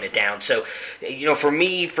you're throwing it down. So, for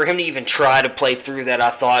him to even try to play through that,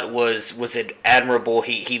 I thought was admirable.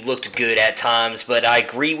 He looked good at times, but I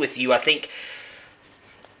agree with you. I think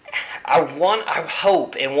I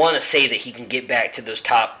hope and want to say that he can get back to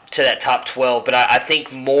that top 12, but I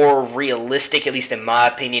think more realistic, at least in my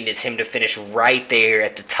opinion, is him to finish right there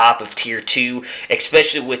at the top of Tier 2,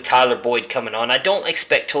 especially with Tyler Boyd coming on. I don't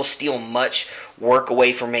expect he'll steal much work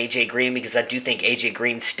away from A.J. Green, because I do think A.J.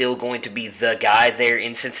 Green's still going to be the guy there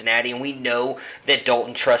in Cincinnati, and we know that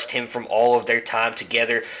Dalton trusts him from all of their time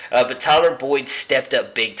together. But Tyler Boyd stepped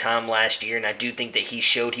up big time last year, and I do think that he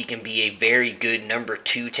showed he can be a very good number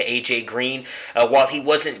 2 to A.J. Green. While he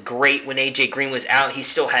wasn't great when A.J. Green was out, he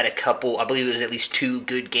still had a couple, I believe it was at least 2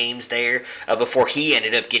 good games there before he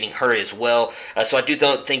ended up getting hurt as well. So I do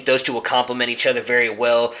think those two will complement each other very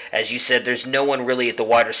well. As you said, there's no one really at the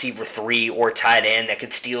wide receiver 3 or tight end that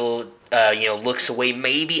could steal looks away.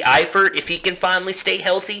 Maybe Eifert, if he can finally stay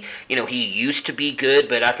healthy. He used to be good,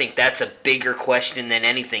 but I think that's a bigger question than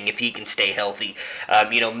anything if he can stay healthy.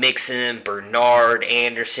 Mixon, Bernard,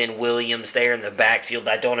 Anderson, Williams there in the backfield.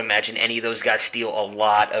 I don't imagine any of those guys steal a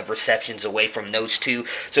lot of receptions away from those two.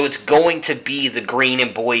 So it's going to be the Green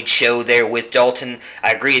and Boyd show there with Dalton.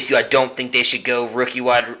 I agree with you. I don't think they should go rookie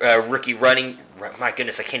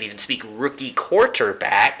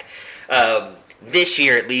quarterback. This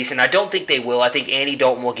year at least, and I don't think they will. I think Andy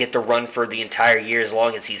Dalton will get the run for the entire year as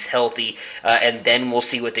long as he's healthy, and then we'll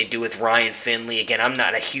see what they do with Ryan Finley. Again, I'm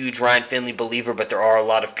not a huge Ryan Finley believer, but there are a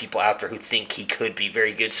lot of people out there who think he could be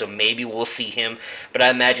very good, so maybe we'll see him. But I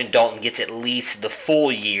imagine Dalton gets at least the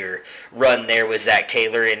full year run there with Zach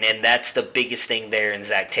Taylor, and that's the biggest thing there in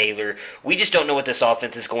Zach Taylor. We just don't know what this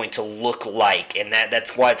offense is going to look like, and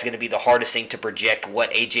that's why it's going to be the hardest thing to project what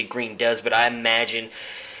A.J. Green does. But I imagine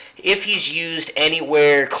if he's used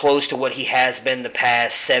anywhere close to what he has been the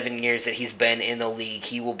past 7 years that he's been in the league,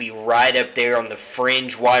 he will be right up there on the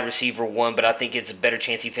fringe wide receiver 1, but I think it's a better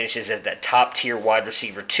chance he finishes as that top tier wide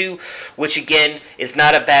receiver 2, which again is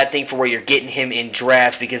not a bad thing for where you're getting him in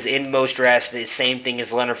drafts, because in most drafts, the same thing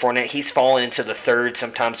as Leonard Fournette, he's fallen into the 3rd,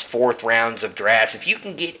 sometimes 4th rounds of drafts. If you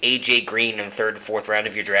can get A.J. Green in the 3rd or 4th round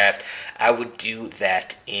of your draft, I would do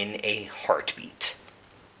that in a heartbeat.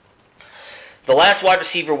 The last wide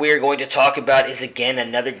receiver we are going to talk about is, again,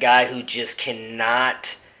 another guy who just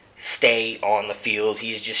cannot stay on the field.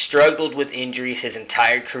 He's just struggled with injuries his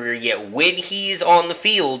entire career, yet when he's on the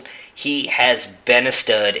field, he has been a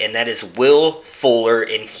stud, and that is Will Fuller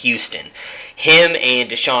in Houston. Him and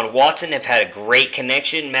Deshaun Watson have had a great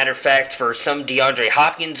connection. Matter of fact, for some DeAndre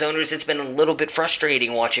Hopkins owners, it's been a little bit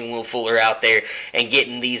frustrating watching Will Fuller out there and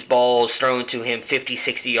getting these balls thrown to him 50,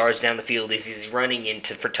 60 yards down the field as he's running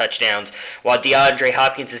for touchdowns. While DeAndre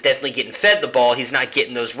Hopkins is definitely getting fed the ball, he's not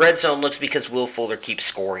getting those red zone looks because Will Fuller keeps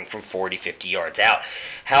scoring from 40, 50 yards out.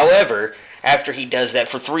 However, after he does that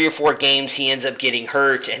for 3 or 4 games, he ends up getting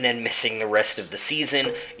hurt and then missing the rest of the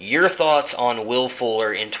season. Your thoughts on Will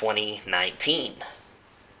Fuller in 2019?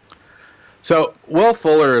 So Will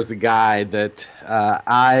Fuller is a guy that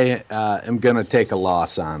I am going to take a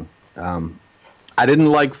loss on. I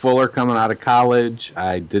didn't like Fuller coming out of college.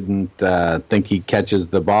 I didn't think he catches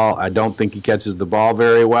the ball. I don't think he catches the ball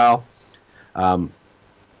very well.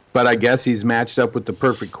 But I guess he's matched up with the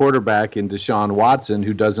perfect quarterback in Deshaun Watson,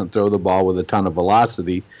 who doesn't throw the ball with a ton of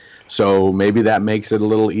velocity. So maybe that makes it a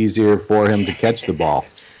little easier for him to catch the ball.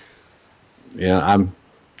 Yeah,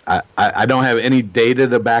 I don't have any data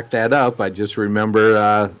to back that up. I just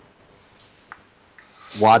remember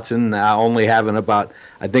Watson only having about,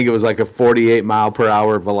 I think it was like a 48 mile per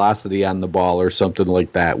hour velocity on the ball or something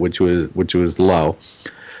like that, which was low.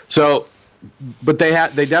 So, but they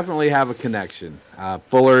definitely have a connection.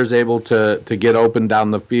 Fuller is able to get open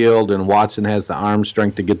down the field, and Watson has the arm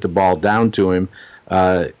strength to get the ball down to him.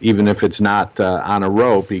 Even if it's not on a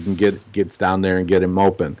rope, he can gets down there and get him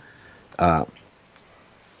open.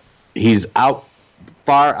 He's far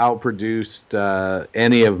outproduced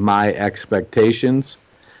any of my expectations,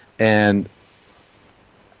 and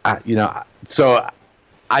so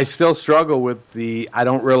I still struggle with I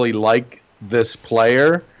don't really like this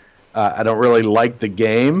player. I don't really like the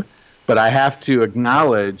game, but I have to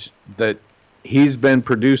acknowledge that he's been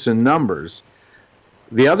producing numbers.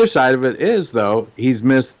 The other side of it is, though, he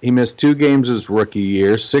missed 2 games his rookie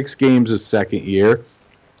year, 6 games his second year,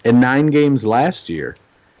 and 9 games last year.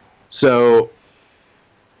 So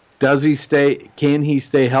can he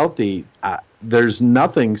stay healthy? There's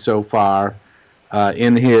nothing so far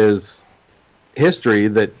in his history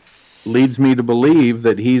that leads me to believe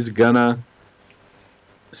that he's going to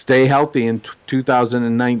stay healthy in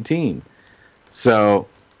 2019. So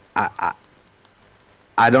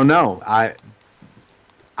I don't know.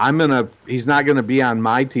 He's not going to be on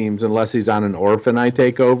my teams unless he's on an orphan I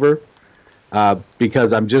take over,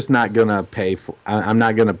 because I'm just not going to pay I'm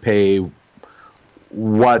not going to pay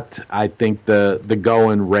what I think the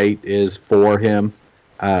going rate is for him.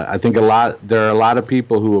 I think there are a lot of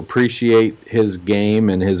people who appreciate his game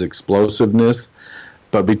and his explosiveness,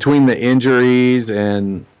 but between the injuries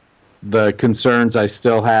and the concerns I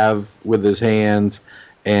still have with his hands,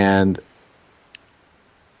 and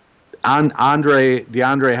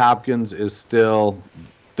DeAndre Hopkins is still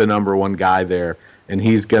the number one guy there, and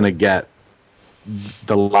he's going to get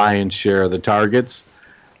the lion's share of the targets.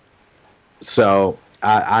 So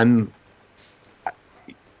I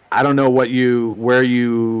don't know where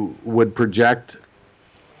you would project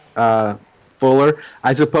Fuller.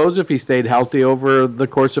 I suppose if he stayed healthy over the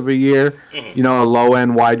course of a year, a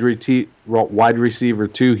low-end wide receiver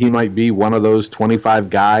too, he might be one of those 25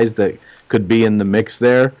 guys that could be in the mix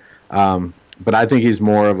there. But I think he's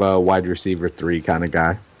more of a wide receiver 3 kind of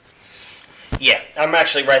guy. Yeah, I'm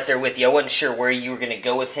actually right there with you. I wasn't sure where you were going to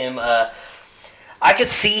go with him. I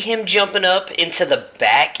could see him jumping up into the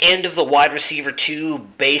back end of the wide receiver 2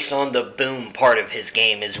 based on the boom part of his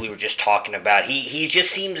game, as we were just talking about. He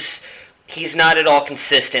just seems... He's not at all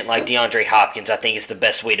consistent like DeAndre Hopkins, I think is the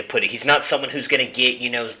best way to put it. He's not someone who's going to get,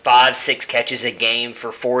 5-6 catches a game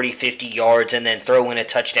for 40, 50 yards and then throw in a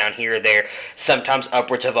touchdown here or there, sometimes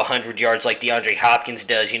upwards of 100 yards like DeAndre Hopkins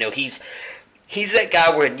does. He's that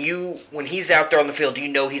guy when he's out there on the field,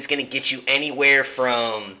 he's going to get you anywhere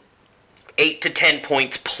from 8 to 10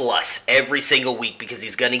 points plus every single week because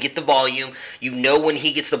he's going to get the volume. When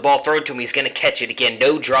he gets the ball thrown to him, he's going to catch it. Again,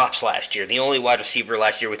 no drops last year. The only wide receiver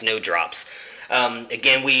last year with no drops.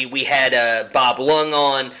 Again, we had Bob Lung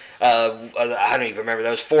on. I don't even remember.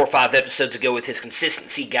 That was 4 or 5 episodes ago with his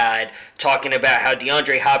consistency guide, talking about how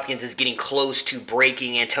DeAndre Hopkins is getting close to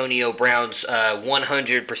breaking Antonio Brown's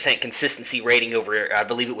 100% consistency rating over, I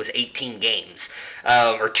believe it was 18 games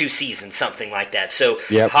or 2 seasons, something like that. So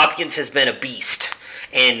yep. Hopkins has been a beast,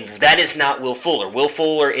 and that is not Will Fuller. Will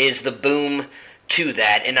Fuller is the boom to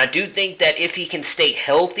that, and I do think that if he can stay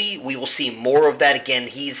healthy, we will see more of that again.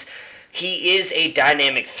 He is a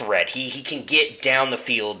dynamic threat. He can get down the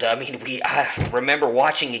field. I remember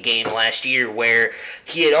watching a game last year where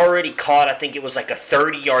he had already caught, I think it was like a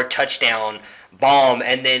 30-yard touchdown bomb,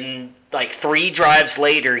 and then like 3 drives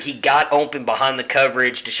later, he got open behind the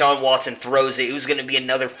coverage. Deshaun Watson throws it. It was going to be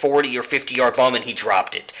another 40 or 50-yard bomb, and he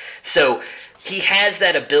dropped it. So he has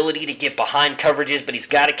that ability to get behind coverages, but he's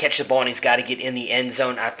got to catch the ball and he's got to get in the end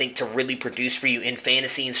zone, I think, to really produce for you in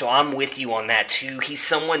fantasy. And so I'm with you on that too. He's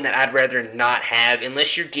someone that I'd rather not have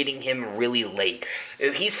unless you're getting him really late.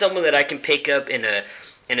 He's someone that I can pick up in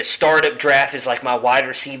a startup draft as like my wide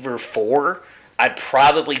receiver 4. I'd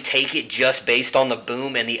probably take it just based on the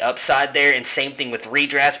boom and the upside there, and same thing with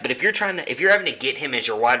redrafts. But if you're having to get him as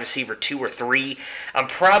your wide receiver 2 or 3, I'm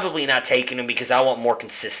probably not taking him because I want more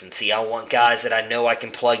consistency. I want guys that I know I can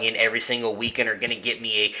plug in every single week and are going to get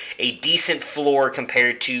me a decent floor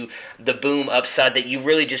compared to the boom upside that you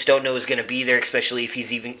really just don't know is going to be there, especially if he's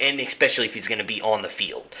going to be on the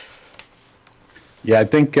field. Yeah, I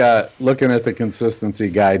think looking at the consistency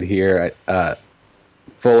guide here,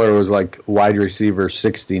 Fuller was like wide receiver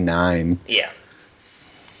 69. Yeah.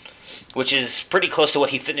 Which is pretty close to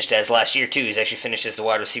what he finished as last year, too. He's actually finished as the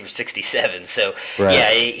wide receiver 67. So, right.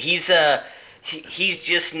 Yeah, he's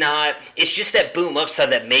just not... It's just that boom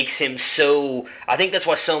upside that makes him so... I think that's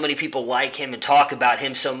why so many people like him and talk about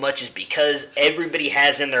him so much, is because everybody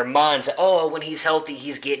has in their minds that, when he's healthy,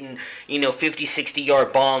 he's getting, 50,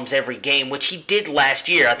 60-yard bombs every game, which he did last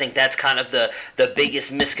year. I think that's kind of the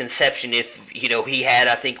biggest misconception. If, he had,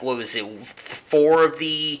 I think, 4 of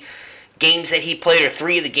the games that he played, or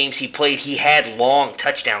 3 of the games he played, he had long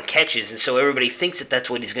touchdown catches, and so everybody thinks that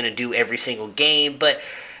that's what he's going to do every single game, but...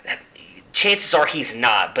 chances are he's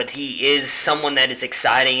not, but he is someone that is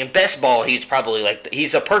exciting. In best ball, he's probably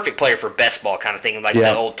he's a perfect player for best ball kind of thing, like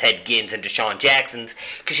the old Ted Ginn's and Deshaun Jackson's,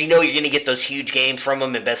 because you're going to get those huge games from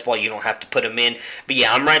him. In best ball, you don't have to put him in. But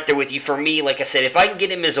yeah, I'm right there with you. For me, like I said, if I can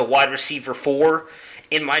get him as a wide receiver 4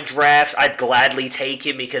 in my drafts, I'd gladly take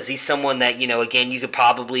him, because he's someone that, again, you could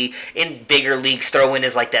probably, in bigger leagues, throw in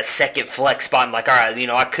as that second flex spot. I'm like, all right,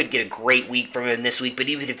 I could get a great week from him this week, but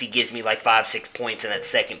even if he gives me 5-6 points in that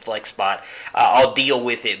second flex spot, I'll deal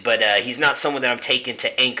with it. But he's not someone that I'm taking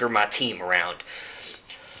to anchor my team around.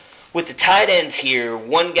 With the tight ends here,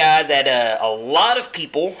 one guy that a lot of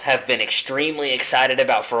people have been extremely excited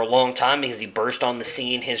about for a long time, because he burst on the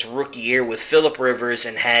scene his rookie year with Phillip Rivers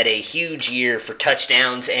and had a huge year for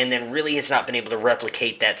touchdowns, and then really has not been able to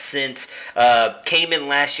replicate that since. Came in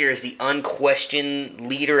last year as the unquestioned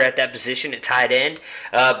leader at that position at tight end,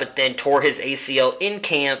 but then tore his ACL in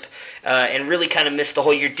camp and really kind of missed the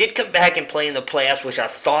whole year. Did come back and play in the playoffs, which I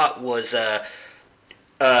thought was...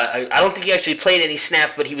 I don't think he actually played any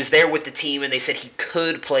snaps, but he was there with the team, and they said he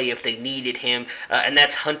could play if they needed him, and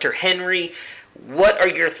that's Hunter Henry. What are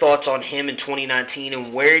your thoughts on him in 2019,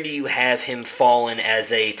 and where do you have him fallen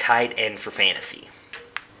as a tight end for fantasy?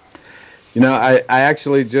 I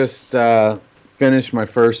actually just finished my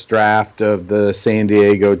first draft of the San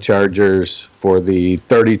Diego Chargers for the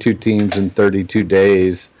 32 teams in 32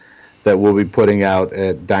 days that we'll be putting out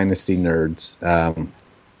at Dynasty Nerds.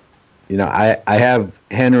 I have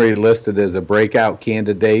Henry listed as a breakout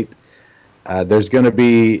candidate. There's going to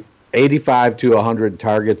be 85 to 100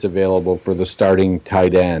 targets available for the starting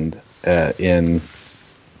tight end in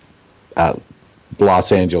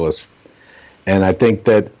Los Angeles. And I think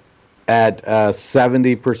that at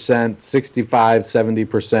 70%,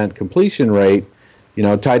 65-70% completion rate,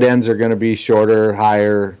 tight ends are going to be shorter,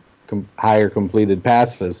 higher completed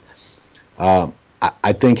passes.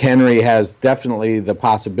 I think Henry has definitely the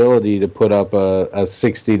possibility to put up a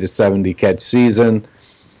 60 to 70 catch season.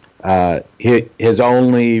 His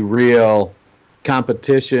only real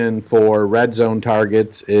competition for red zone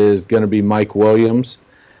targets is going to be Mike Williams.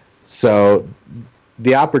 So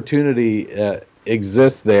the opportunity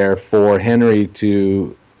exists there for Henry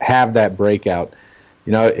to have that breakout.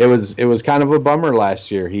 It was kind of a bummer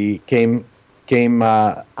last year. He came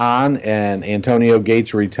on, and Antonio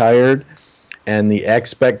Gates retired. And the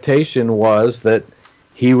expectation was that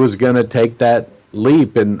he was going to take that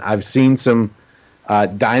leap. And I've seen some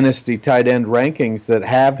dynasty tight end rankings that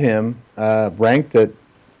have him ranked at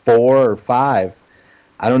 4 or 5.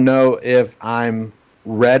 I don't know if I'm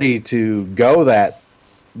ready to go that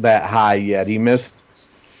high yet. He missed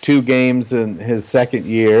 2 games in his second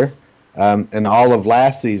year and all of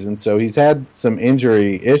last season, so he's had some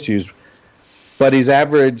injury issues. But he's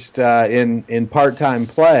averaged in part-time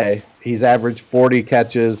play, he's averaged 40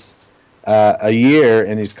 catches a year,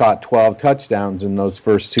 and he's caught 12 touchdowns in those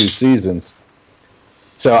first 2 seasons.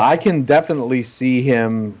 So I can definitely see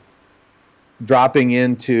him dropping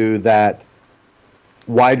into that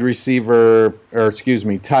tight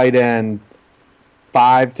end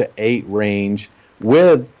 5 to 8 range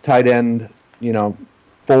with tight end,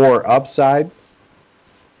 4 upside,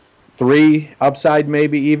 3 upside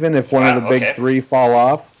maybe even if one of the big 3 fall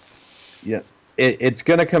off. Yeah, it's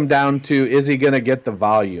going to come down to, is he going to get the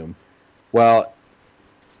volume? Well,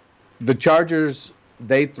 the Chargers,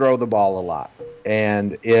 they throw the ball a lot.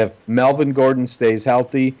 And if Melvin Gordon stays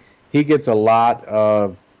healthy, he gets a lot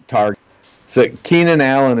of targets. So Keenan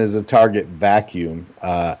Allen is a target vacuum,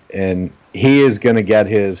 and he is going to get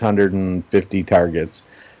his 150 targets.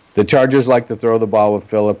 The Chargers like to throw the ball with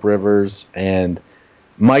Phillip Rivers and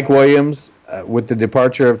Mike Williams. With the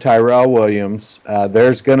departure of Tyrell Williams,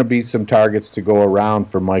 there's going to be some targets to go around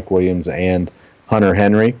for Mike Williams and Hunter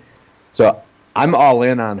Henry. So I'm all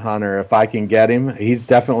in on Hunter if I can get him. He's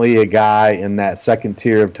definitely a guy in that second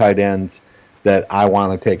tier of tight ends that I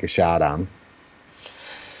want to take a shot on.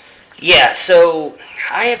 Yeah, so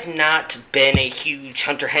I have not been a huge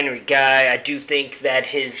Hunter Henry guy. I do think that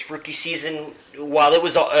his rookie season, while it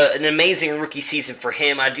was an amazing rookie season for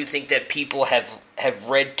him, I do think that people have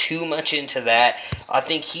read too much into that. I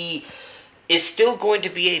think he is still going to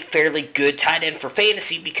be a fairly good tight end for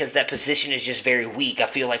fantasy because that position is just very weak. I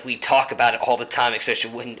feel like we talk about it all the time,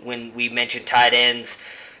 especially when we mention tight ends.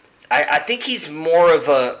 I think he's more of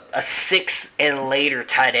a 6 and later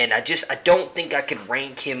tight end. I don't think I could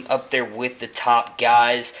rank him up there with the top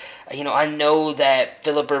guys. You know, I know that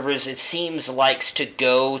Phillip Rivers, it seems, likes to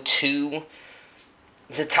go to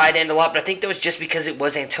the tight end a lot, but I think that was just because it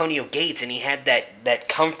was Antonio Gates and he had that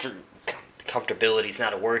comfortability is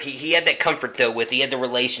not a word. He had that comfort, though, he had the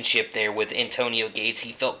relationship there with Antonio Gates.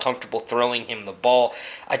 He felt comfortable throwing him the ball.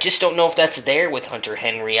 I just don't know if that's there with Hunter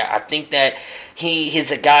Henry. I think that he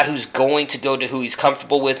is a guy who's going to go to who he's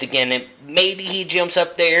comfortable with again, and maybe he jumps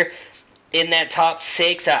up there in that top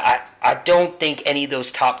 6. I don't think any of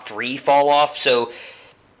those top 3 fall off, so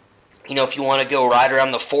you know, if you want to go right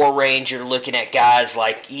around the 4 range, you're looking at guys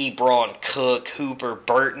like Ebron, Cook, Hooper,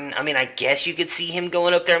 Burton. I mean, I guess you could see him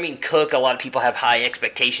going up there. I mean, Cook, a lot of people have high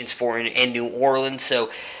expectations for in New Orleans, so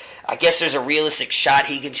I guess there's a realistic shot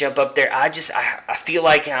he can jump up there. I feel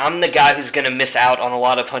like I'm the guy who's going to miss out on a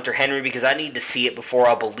lot of Hunter Henry because I need to see it before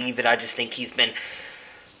I'll believe it. I just think he's been...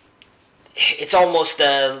 It's almost,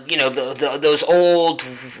 those old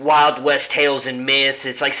Wild West tales and myths.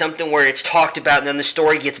 It's like something where it's talked about, and then the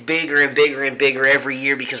story gets bigger and bigger and bigger every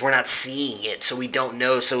year because we're not seeing it, so we don't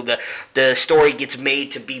know. So the story gets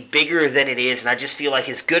made to be bigger than it is, and I just feel like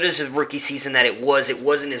as good as a rookie season that it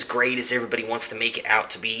wasn't as great as everybody wants to make it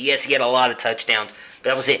out to be. Yes, he had a lot of touchdowns, but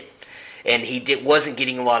that was it. And he wasn't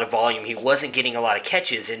getting a lot of volume. He wasn't getting a lot of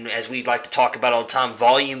catches. And as we like to talk about all the time,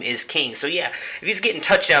 volume is king. So, yeah, if he's getting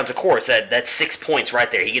touchdowns, of course, that's 6 points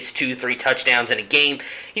right there. He gets 2-3 touchdowns in a game.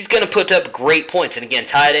 He's going to put up great points. And, again,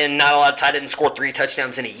 tight end, not a lot of tight ends score 3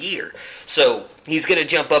 touchdowns in a year. So he's going to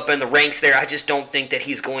jump up in the ranks there. I just don't think that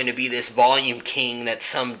he's going to be this volume king that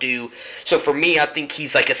some do. So, for me, I think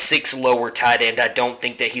he's like a 6 lower tight end. I don't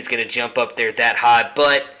think that he's going to jump up there that high.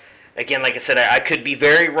 But... again, like I said, I could be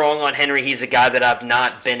very wrong on Henry. He's a guy that I've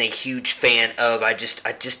not been a huge fan of. I just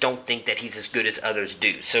don't think that he's as good as others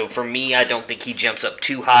do. So for me, I don't think he jumps up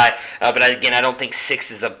too high. But again, I don't think 6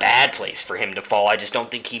 is a bad place for him to fall. I just don't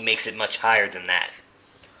think he makes it much higher than that.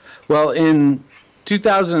 Well, in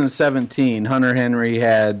 2017, Hunter Henry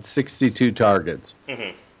had 62 targets.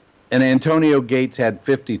 Mm-hmm. And Antonio Gates had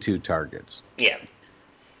 52 targets. Yeah.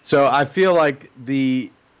 So I feel like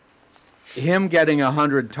him getting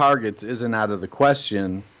 100 targets isn't out of the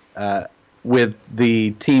question with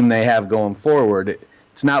the team they have going forward.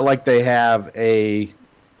 It's not like they have a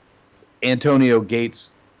Antonio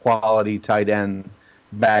Gates quality tight end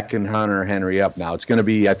backing Hunter Henry up now. It's going to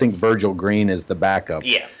be, I think Virgil Green is the backup.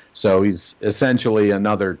 Yeah. So he's essentially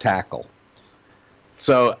another tackle.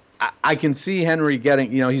 So I can see Henry getting,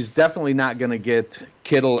 he's definitely not going to get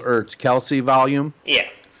Kittle, Ertz, Kelsey volume. Yeah.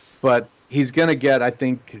 But he's going to get, I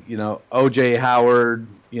think, O.J. Howard,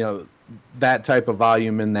 that type of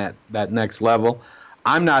volume in that next level.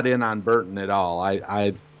 I'm not in on Burton at all.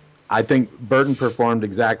 I think Burton performed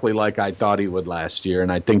exactly like I thought he would last year,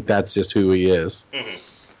 and I think that's just who he is. Mm-hmm.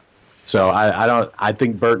 So I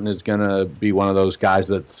think Burton is going to be one of those guys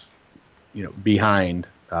that's, behind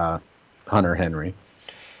Hunter Henry.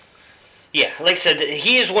 Yeah, like I said,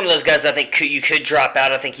 he is one of those guys I think you could drop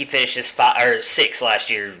out. I think he finished as 5 or 6 last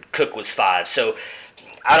year. Cook was 5. So,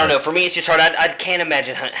 I don't know. For me, it's just hard. I can't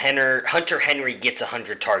imagine Hunter Henry gets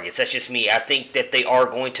 100 targets. That's just me. I think that they are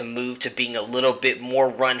going to move to being a little bit more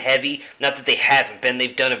run-heavy. Not that they haven't been.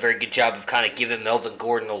 They've done a very good job of kind of giving Melvin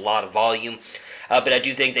Gordon a lot of volume. But I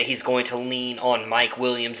do think that he's going to lean on Mike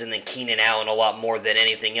Williams and then Keenan Allen a lot more than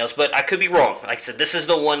anything else. But I could be wrong. Like I said, this is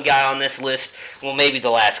the one guy on this list. Well, maybe the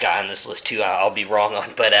last guy on this list, too, I'll be wrong on.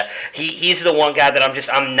 But he's the one guy that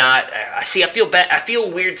I'm not... I feel bad. I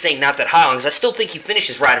feel weird saying not that high on because I still think he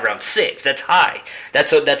finishes right around 6. That's high.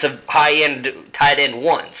 That's a high-end tight end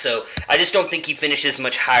 1. So I just don't think he finishes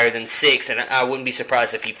much higher than 6. And I wouldn't be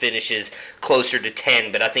surprised if he finishes closer to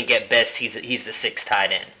 10. But I think at best he's the 6th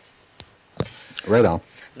tight end. Right on.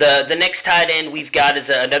 The next tight end we've got is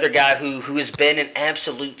another guy who has been an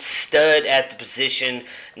absolute stud at the position,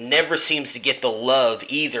 never seems to get the love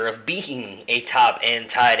either of being a top-end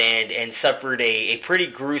tight end, and suffered a pretty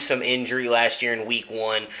gruesome injury last year in Week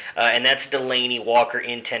 1, and that's Delanie Walker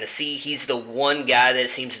in Tennessee. He's the one guy that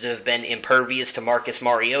seems to have been impervious to Marcus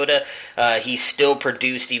Mariota. He still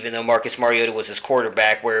produced even though Marcus Mariota was his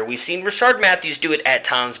quarterback, where we've seen Rashard Matthews do it at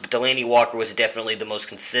times, but Delanie Walker was definitely the most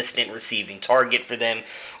consistent receiving target for them.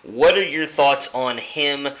 What are your thoughts on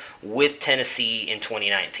him with Tennessee in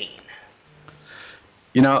 2019?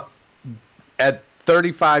 You know, at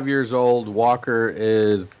 35 years old, Walker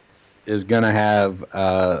is going to have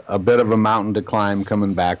a bit of a mountain to climb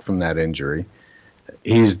coming back from that injury.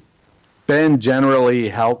 He's been generally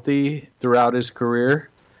healthy throughout his career,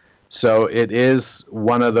 so it is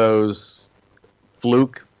one of those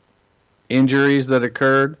fluke injuries that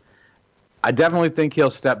occurred. I definitely think he'll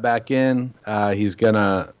step back in. He's going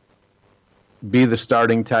to be the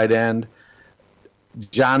starting tight end.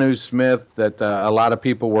 Jonnu Smith, that a lot of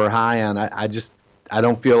people were high on, I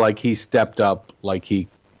don't feel like he stepped up like he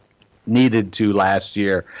needed to last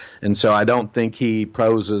year. And so I don't think he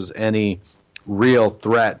poses any real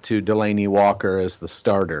threat to Delanie Walker as the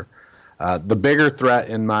starter. The bigger threat,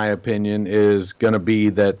 in my opinion, is going to be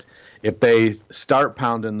that if they start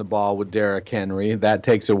pounding the ball with Derrick Henry, that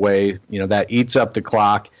takes away, that eats up the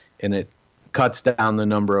clock and it cuts down the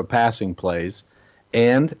number of passing plays.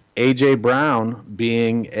 And A.J. Brown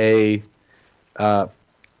being a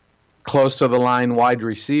close to the line wide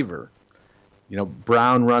receiver.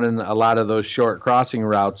 Brown running a lot of those short crossing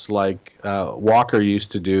routes like Walker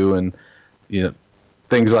used to do and,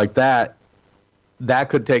 things like that. That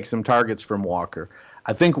could take some targets from Walker.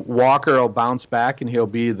 I think Walker will bounce back and he'll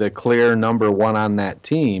be the clear number one on that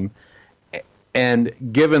team. And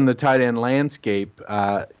given the tight end landscape,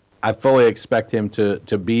 I fully expect him to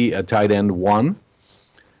be a tight end 1.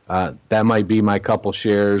 That might be my couple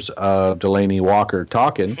shares of Delanie Walker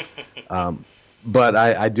talking. But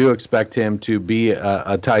I do expect him to be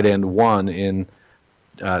a tight end 1 in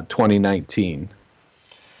 2019.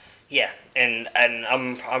 Yeah. And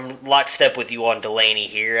I'm lockstep with you on Delanie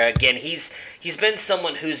here. Again, he's been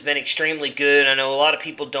someone who's been extremely good. I know a lot of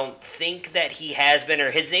people don't think that he has been, or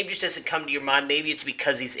his name just doesn't come to your mind. Maybe it's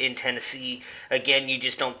because he's in Tennessee. Again, you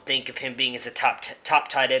just don't think of him being as a top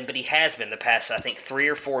tight end, but he has been the past, I think, 3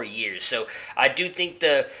 or 4 years. So I do think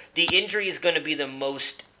the injury is going to be the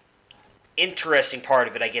most interesting part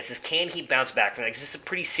of it, I guess, is can he bounce back from that? Because it's a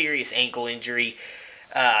pretty serious ankle injury.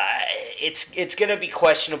 It's going to be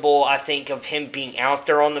questionable, I think, of him being out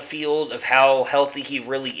there on the field, of how healthy he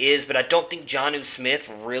really is, but I don't think Jonnu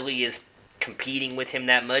Smith really is competing with him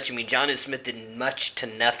that much. I mean, Jonnu Smith did much to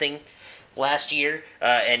nothing last year,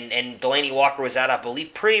 and Delanie Walker was out, I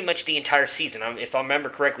believe, pretty much the entire season. If I remember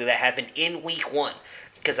correctly, that happened in Week 1.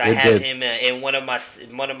 Because I had him in one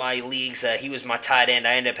of my leagues. He was my tight end.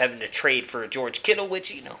 I ended up having to trade for George Kittle,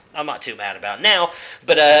 which I'm not too mad about now.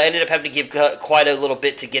 But I ended up having to give quite a little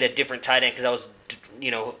bit to get a different tight end because I was,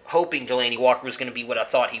 hoping Delanie Walker was going to be what I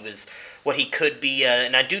thought he was, what he could be.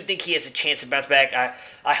 And I do think he has a chance to bounce back.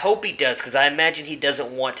 I hope he does because I imagine he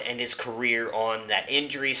doesn't want to end his career on that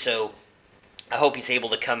injury. So I hope he's able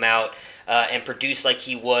to come out and produce like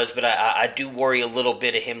he was, but I do worry a little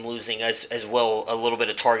bit of him losing as well a little bit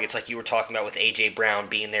of targets like you were talking about with A.J. Brown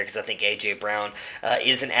being there, because I think A.J. Brown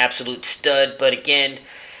is an absolute stud. But again,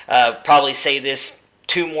 probably say this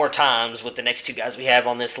 2 more times with the next 2 guys we have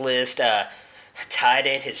on this list. Tight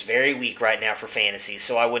end is very weak right now for fantasy,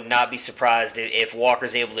 so I would not be surprised if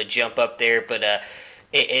Walker's able to jump up there, but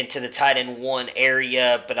into the tight end 1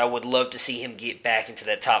 area, but I would love to see him get back into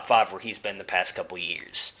that top 5 where he's been the past couple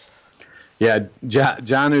years. Yeah,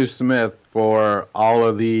 Jonnu Smith, for all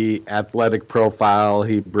of the athletic profile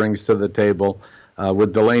he brings to the table,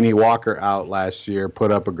 with Delanie Walker out last year,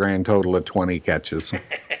 put up a grand total of 20 catches.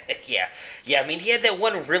 Yeah, I mean, he had that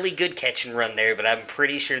one really good catch and run there, but I'm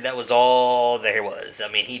pretty sure that was all there was.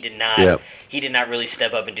 I mean, he did not really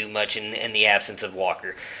step up and do much in the absence of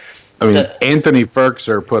Walker. I mean, Anthony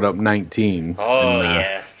Ferkser put up 19. Oh,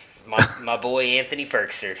 yeah. My boy Anthony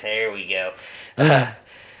Ferkser. There we go.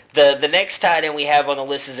 The next tight end we have on the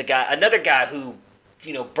list is another guy who,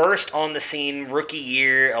 burst on the scene rookie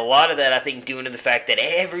year. A lot of that, I think, due to the fact that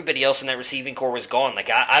everybody else in that receiving core was gone. Like,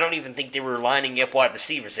 I don't even think they were lining up wide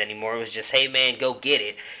receivers anymore. It was just, hey, man, go get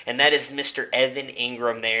it. And that is Mr. Evan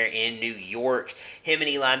Ingram there in New York. Him and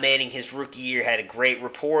Eli Manning, his rookie year, had a great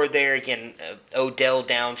rapport there. Again, Odell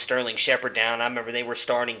down, Sterling Shepard down. I remember they were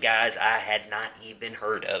starting guys I had not even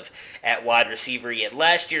heard of at wide receiver yet.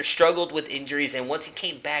 Last year, struggled with injuries, and once he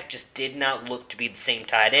came back, just did not look to be the same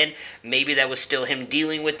tight end. Maybe that was still him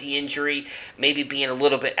dealing with the injury, maybe being a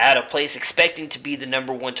little bit out of place, expecting to be the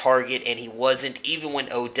number one target, and he wasn't. Even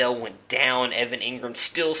when Odell went down, Evan Ingram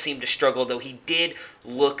still seemed to struggle, though he did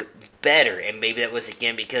look better, and maybe that was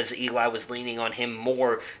again because Eli was leaning on him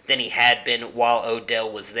more than he had been while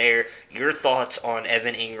Odell was there. Your thoughts on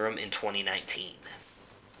Evan Ingram in 2019?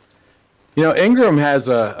 You know, Ingram has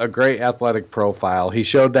a great athletic profile. He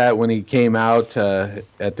showed that when he came out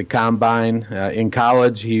at the combine. In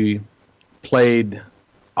college, he played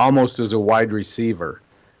almost as a wide receiver,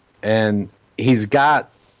 and he's got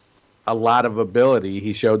a lot of ability.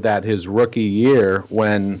 He showed that his rookie year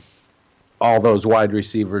when all those wide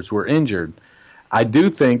receivers were injured. I do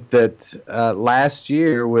think that last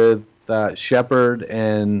year with Shepard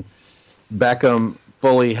and Beckham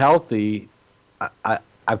fully healthy,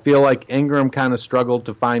 I feel like Ingram kind of struggled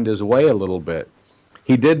to find his way a little bit.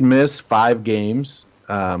 He did miss 5 games,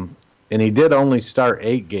 and he did only start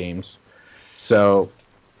 8 games. So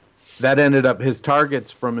that ended up his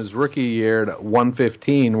targets from his rookie year at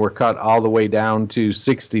 115 were cut all the way down to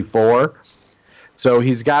 64. So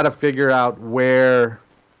he's got to figure out where,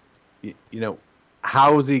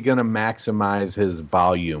 how is he going to maximize his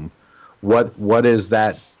volume? What is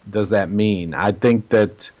that? Does that mean? I think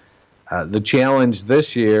that the challenge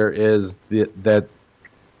this year is that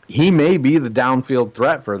he may be the downfield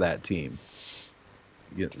threat for that team.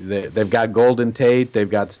 They've got Golden Tate, they've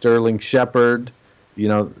got Sterling Shepard,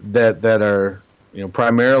 that are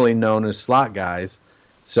primarily known as slot guys.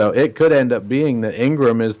 So it could end up being that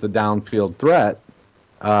Ingram is the downfield threat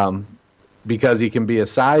because he can be a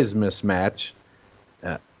size mismatch,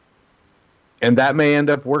 and that may end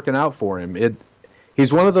up working out for him.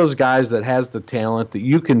 He's one of those guys that has the talent that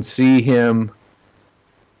you can see him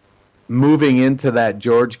moving into that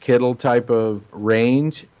George Kittle type of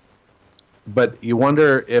range, but you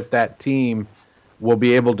wonder if that team will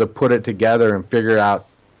be able to put it together and figure out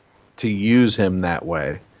to use him that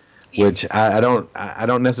way, which I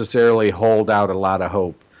don't necessarily hold out a lot of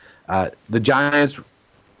hope. The Giants,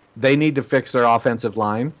 they need to fix their offensive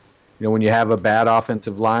line. When you have a bad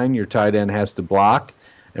offensive line, your tight end has to block.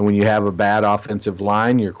 And when you have a bad offensive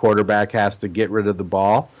line, your quarterback has to get rid of the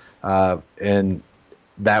ball. And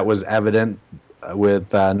that was evident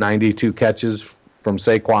with 92 catches from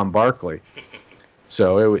Saquon Barkley.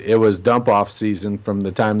 So it was dump-off season from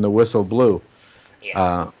the time the whistle blew.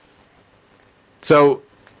 Yeah. So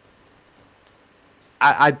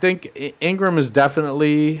I think Ingram is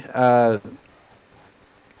definitely a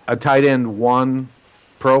tight end 1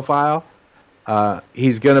 profile.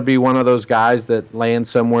 He's going to be one of those guys that lands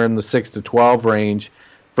somewhere in the 6 to 12 range.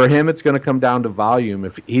 For him, it's going to come down to volume.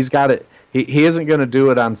 If he's got it, he isn't going to do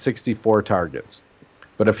it on 64 targets.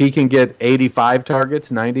 But if he can get 85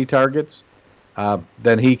 targets, 90 targets,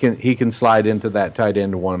 then he can slide into that tight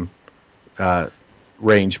end 1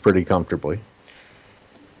 range pretty comfortably.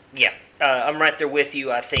 Yeah, I'm right there with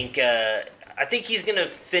you. I think he's going to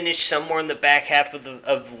finish somewhere in the back half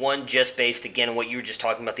of 1, just based, again, on what you were just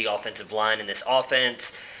talking about, the offensive line and this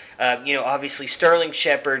offense. Obviously, Sterling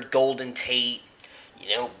Shepard, Golden Tate.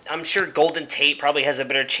 I'm sure Golden Tate probably has a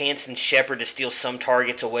better chance than Shepard to steal some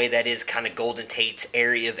targets away. That is kind of Golden Tate's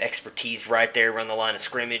area of expertise right there around the line of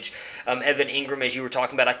scrimmage. Evan Ingram, as you were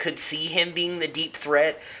talking about, I could see him being the deep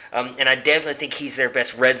threat, and I definitely think he's their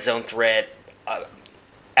best red zone threat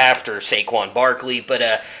after Saquon Barkley, but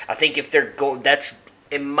I think if they're that's,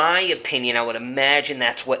 in my opinion, I would imagine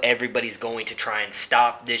that's what everybody's going to try and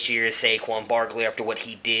stop this year is Saquon Barkley after what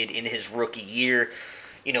he did in his rookie year.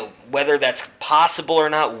 Whether that's possible or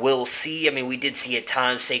not, we'll see. I mean, we did see at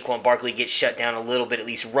times Saquon Barkley get shut down a little bit, at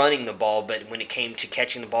least running the ball, but when it came to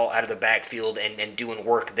catching the ball out of the backfield and doing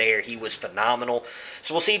work there, he was phenomenal.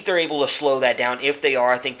 So we'll see if they're able to slow that down. If they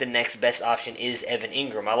are, I think the next best option is Evan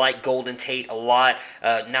Ingram. I like Golden Tate a lot.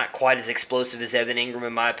 Not quite as explosive as Evan Ingram,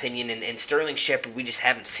 in my opinion. And Sterling Shepard, we just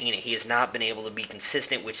haven't seen it. He has not been able to be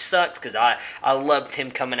consistent, which sucks because I loved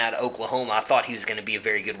him coming out of Oklahoma. I thought he was going to be a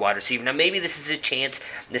very good wide receiver. Now, maybe this is his chance.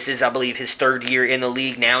 This is, I believe, his 3rd year in the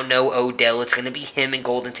league now. No Odell. It's going to be him and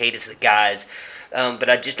Golden Tate as the guys. But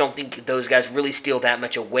I just don't think those guys really steal that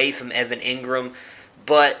much away from Evan Ingram.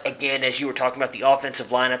 But, again, as you were talking about the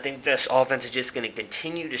offensive line, I think this offense is just going to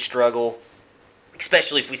continue to struggle,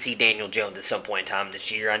 especially if we see Daniel Jones at some point in time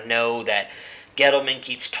this year. I know that Gettleman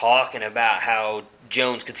keeps talking about how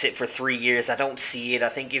Jones could sit for 3 years. I don't see it. I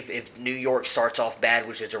think if New York starts off bad,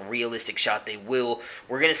 which is a realistic shot they will,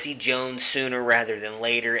 we're going to see Jones sooner rather than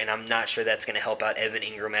later, and I'm not sure that's going to help out Evan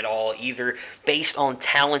Ingram at all either. Based on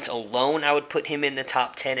talent alone, I would put him in the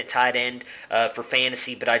top 10 at tight end for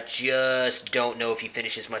fantasy, but I just don't know if he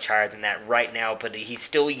finishes much higher than that right now. But he's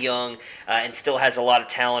still young and still has a lot of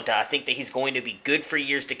talent. I think that he's going to be good for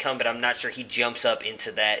years to come, but I'm not sure he jumps up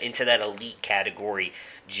into that elite category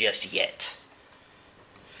just yet.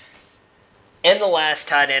 And the last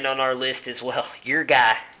tight end on our list is, well, your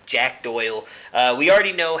guy, Jack Doyle. We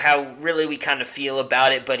already know how really we kind of feel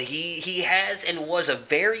about it, but he has and was a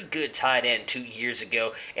very good tight end 2 years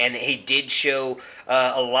ago, and he did show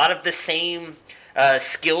a lot of the same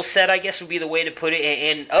skill set, I guess would be the way to put it,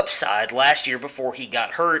 and upside last year before he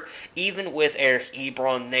got hurt, even with Eric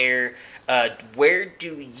Ebron there. Where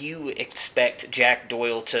do you expect Jack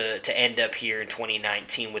Doyle to end up here in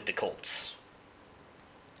 2019 with the Colts?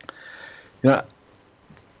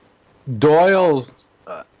 Doyle,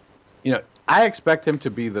 I expect him to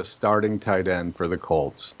be the starting tight end for the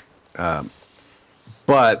Colts.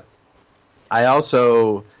 But I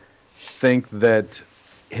also think that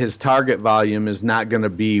his target volume is not going to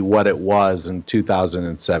be what it was in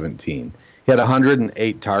 2017. He had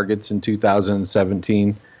 108 targets in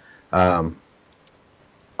 2017. A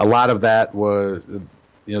lot of that was,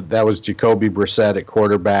 that was Jacoby Brissett at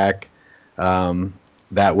quarterback.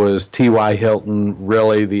 That was T.Y. Hilton,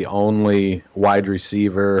 really the only wide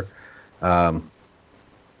receiver.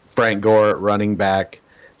 Frank Gore at running back.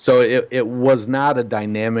 So it was not a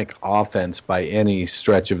dynamic offense by any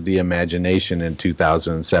stretch of the imagination in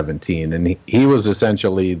 2017. And he was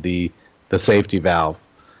essentially the safety valve.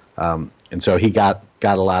 And so he got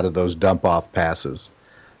a lot of those dump-off passes.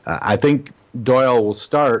 I think Doyle will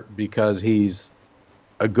start because he's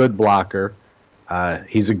a good blocker.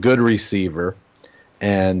 He's a good receiver.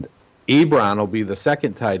 And Ebron will be the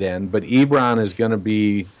second tight end, but Ebron is going to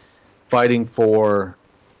be fighting for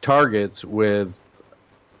targets with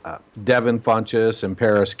Devin Funchess and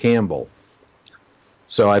Paris Campbell.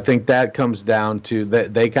 So I think that comes down to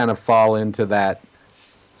that they kind of fall into that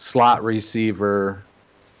slot receiver,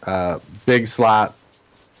 big slot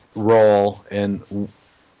role, and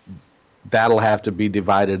that'll have to be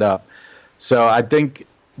divided up. So I think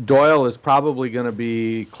Doyle is probably going to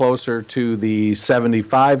be closer to the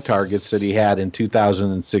 75 targets that he had in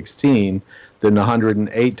 2016 than the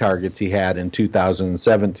 108 targets he had in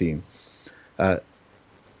 2017.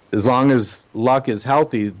 As long as Luck is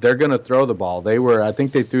healthy, they're going to throw the ball. I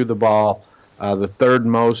think they threw the ball the third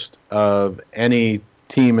most of any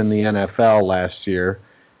team in the NFL last year,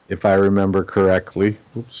 if I remember correctly.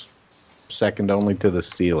 Second only to the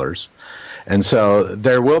Steelers. And so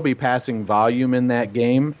there will be passing volume in that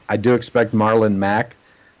game. I do expect Marlon Mack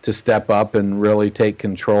to step up and really take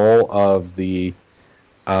control of the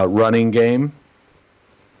running game.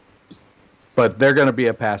 But they're going to be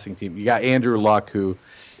a passing team. You got Andrew Luck, who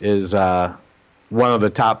is one of the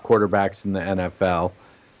top quarterbacks in the NFL.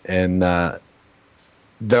 And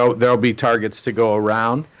there'll be targets to go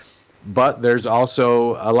around. But there's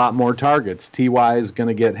also a lot more targets. T.Y. is going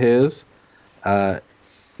to get his.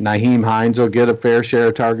 Nyheim Hines will get a fair share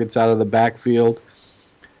of targets out of the backfield.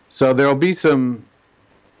 So it'll be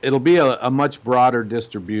a much broader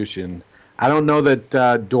distribution. I don't know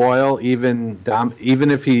that Doyle, even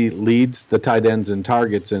if he leads the tight ends in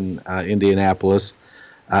targets in Indianapolis,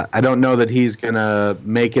 I don't know that he's going to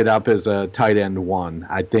make it up as a tight end one.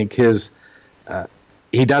 I think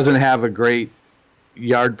he doesn't have a great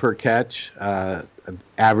yard per catch.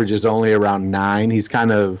 Average is only around 9. He's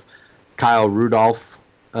kind of Kyle Rudolph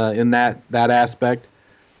in that aspect,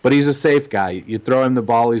 but he's a safe guy. You throw him the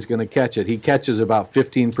ball, he's going to catch it. He catches about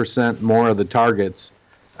 15% more of the targets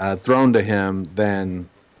thrown to him than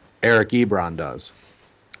Eric Ebron does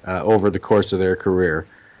over the course of their career.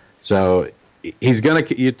 So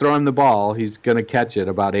you throw him the ball, he's going to catch it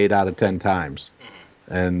about 8 out of 10 times,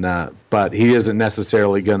 and but he isn't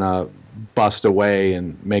necessarily going to bust away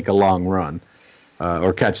and make a long run.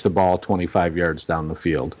 Or catch the ball 25 yards down the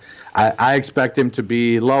field. I expect him to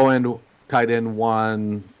be low-end tight end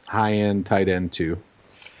 1, high-end tight end 2.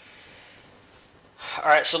 All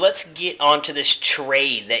right, so let's get on to this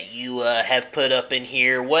trade that you have put up in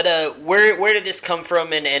here. Where did this come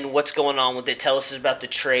from, and what's going on with it? Tell us about the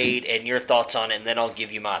trade and your thoughts on it, and then I'll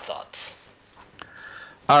give you my thoughts.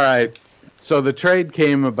 All right, so the trade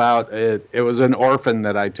came about. It was an orphan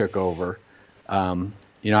that I took over.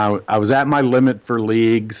 I was at my limit for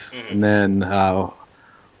leagues, and then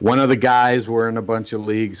one of the guys we're in a bunch of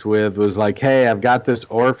leagues with was like, hey, I've got this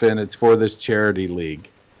orphan. It's for this charity league.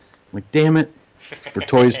 I'm like, damn it. It's for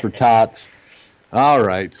Toys for Tots. all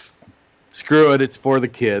right, screw it, it's for the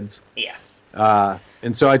kids. Yeah.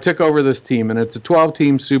 And so I took over this team, and it's a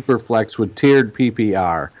 12-team super flex with tiered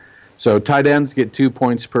PPR. So tight ends get 2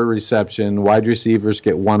 points per reception, wide receivers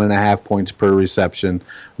get 1.5 points per reception,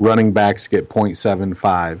 running backs get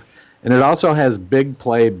 0.75. And it also has big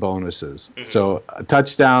play bonuses. Mm-hmm. So a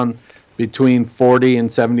touchdown between 40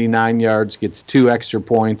 and 79 yards gets 2 extra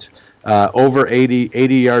points. Over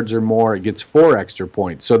 80 yards or more, it gets 4 extra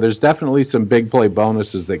points. So there's definitely some big play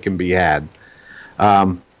bonuses that can be had.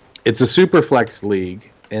 It's a super flex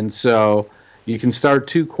league, and so you can start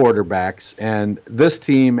 2 quarterbacks. And this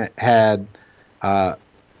team had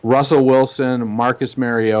Russell Wilson, Marcus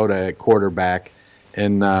Mariota at quarterback,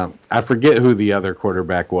 and I forget who the other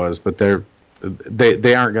quarterback was, but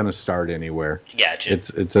they aren't going to start anywhere. Gotcha.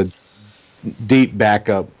 It's a deep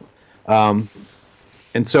backup.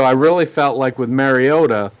 And so I really felt like with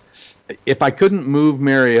Mariota, if I couldn't move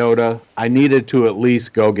Mariota, I needed to at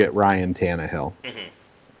least go get Ryan Tannehill. Mm-hmm.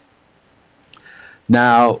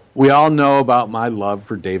 Now, we all know about my love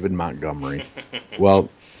for David Montgomery. Well,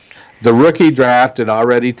 the rookie draft had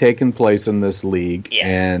already taken place in this league,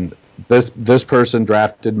 and this person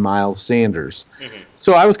drafted Miles Sanders. Mm-hmm.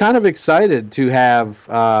 So I was kind of excited to have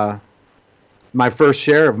my first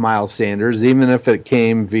share of Miles Sanders, even if it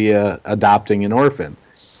came via adopting an orphan.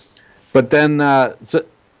 But then so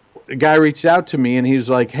a guy reached out to me, and he was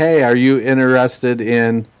like, hey, are you interested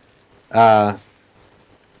in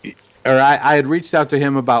I had reached out to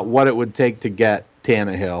him about what it would take to get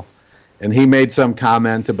Tannehill. And he made some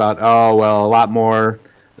comment about, oh, well, a lot more,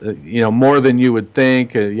 more than you would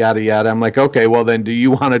think, yada, yada. I'm like, okay, well, then do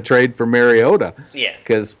you want to trade for Mariota? Yeah.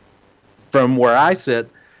 Because from where I sit,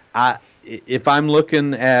 if I'm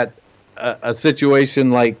looking at a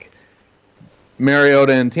situation like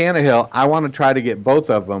Mariota and Tannehill, I want to try to get both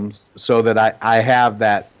of them so that I have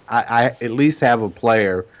that, I at least have a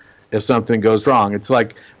player if something goes wrong. It's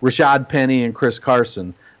like Rashad Penny and Chris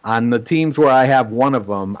Carson. On the teams where I have one of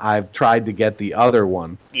them, I've tried to get the other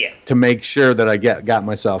one to make sure that I got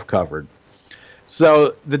myself covered.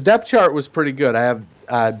 So the depth chart was pretty good. I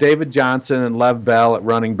have David Johnson and Lev Bell at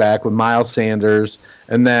running back with Miles Sanders,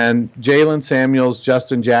 and then Jalen Samuels,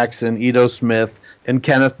 Justin Jackson, Ito Smith, and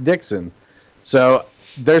Kenneth Dixon. So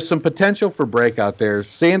there's some potential for breakout there.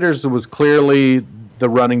 Sanders was clearly the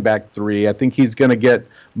running back 3. I think he's going to get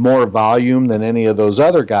more volume than any of those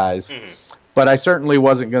other guys. Mm-hmm. But I certainly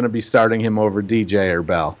wasn't going to be starting him over DJ or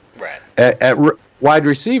Bell. Right. At wide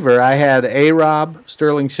receiver, I had A-Rob,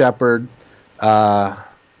 Sterling Shepard,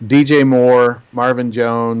 DJ Moore, Marvin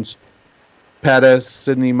Jones, Pettis,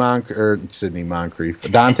 Dante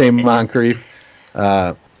Moncrief,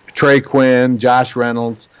 Trey Quinn, Josh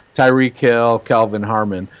Reynolds, Tyreek Hill, Kelvin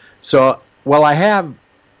Harmon. So while I have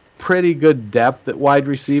pretty good depth at wide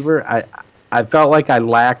receiver, I felt like I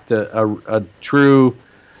lacked a true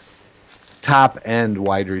top-end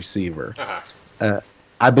wide receiver. Uh-huh.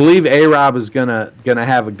 I believe A-Rob is gonna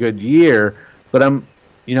have a good year, but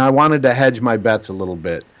I wanted to hedge my bets a little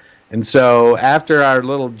bit. And so after our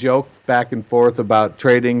little joke back and forth about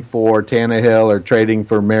trading for Tannehill or trading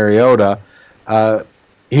for Mariota,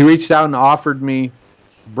 he reached out and offered me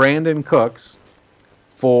Brandon Cooks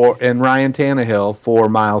and Ryan Tannehill for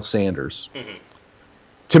Miles Sanders. Mm-hmm.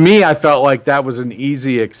 To me, I felt like that was an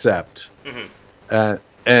easy accept.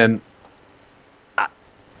 Mm-hmm.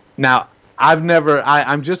 Now,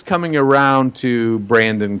 I'm just coming around to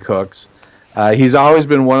Brandon Cooks. He's always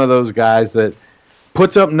been one of those guys that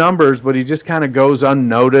puts up numbers, but he just kind of goes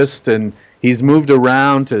unnoticed, and he's moved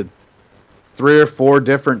around to 3 or 4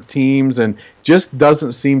 different teams and just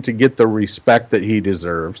doesn't seem to get the respect that he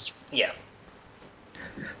deserves. Yeah.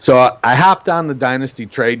 So I hopped on the Dynasty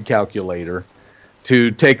Trade Calculator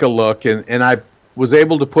to take a look, and I was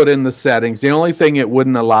able to put in the settings. The only thing it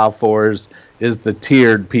wouldn't allow for is the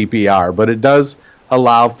tiered PPR, but it does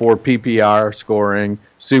allow for PPR scoring,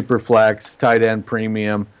 Superflex, tight end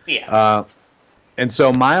premium. Yeah. And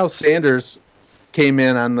so Miles Sanders came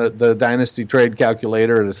in on the Dynasty Trade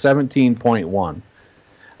Calculator at a 17.1.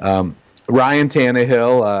 Ryan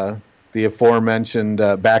Tannehill, the aforementioned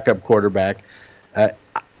backup quarterback,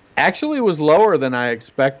 actually was lower than I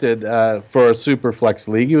expected for a Superflex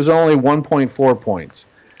league. He was only 1.4 points.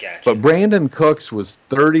 Gotcha. But Brandon Cooks was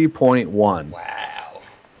 30.1. Wow.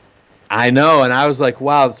 I know, and I was like,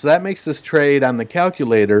 wow, so that makes this trade on the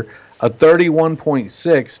calculator a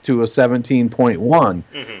 31.6 to a 17.1.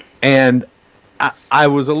 Mm-hmm. And I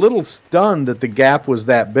was a little stunned that the gap was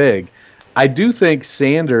that big. I do think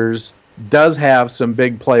Sanders does have some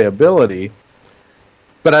big playability,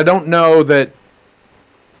 but I don't know that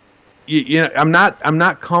I'm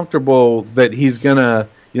not comfortable that he's gonna,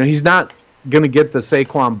 he's not going to get the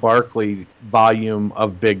Saquon Barkley volume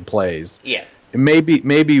of big plays. Yeah. And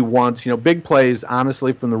maybe once, big plays,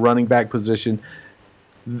 honestly, from the running back position,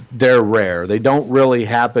 they're rare. They don't really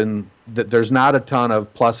happen. There's not a ton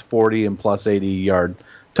of plus 40 and plus 80 yard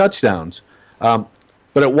touchdowns. But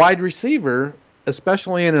at wide receiver,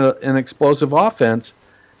 especially in an explosive offense,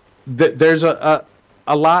 there's a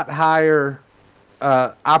lot higher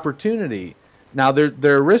opportunity. Now they're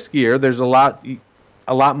riskier. There's a lot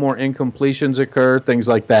more incompletions occur, things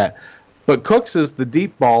like that. But Cooks is the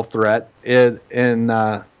deep ball threat in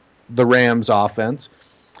the Rams offense,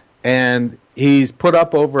 and he's put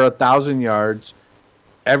up over 1,000 yards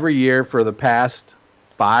every year for the past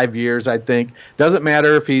 5 years, I think. Doesn't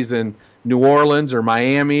matter if he's in New Orleans or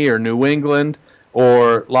Miami or New England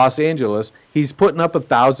or Los Angeles. He's putting up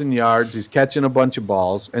 1,000 yards. He's catching a bunch of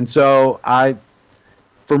balls. And so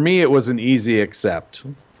for me, it was an easy accept.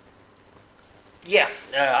 Yeah,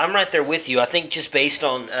 I'm right there with you. I think just based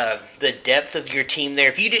on the depth of your team there,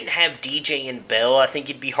 if you didn't have DJ and Bell, I think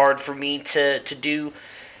it'd be hard for me to do,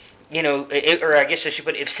 or I guess I should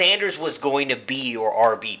put, if Sanders was going to be your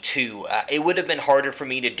RB2, it would have been harder for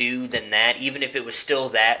me to do than that. Even if it was still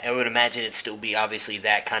that, I would imagine it'd still be obviously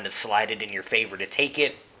that kind of slided in your favor to take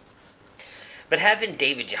it. But having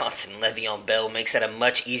David Johnson and Le'Veon Bell makes that a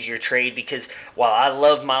much easier trade because while I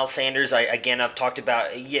love Miles Sanders, I've talked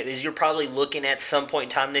about, you're probably looking at some point in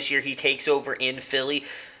time this year he takes over in Philly,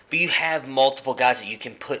 but you have multiple guys that you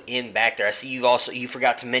can put in back there. I see you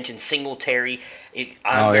forgot to mention Singletary.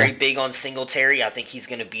 I'm very big on Singletary. I think he's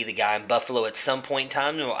going to be the guy in Buffalo at some point in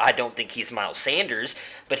time. No, I don't think he's Miles Sanders,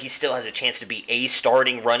 but he still has a chance to be a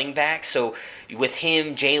starting running back. So with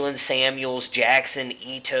him, Jalen Samuels, Jackson,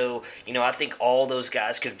 Ito, I think all those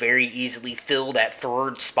guys could very easily fill that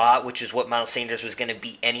third spot, which is what Miles Sanders was going to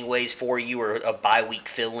be anyways for you, or a bye-week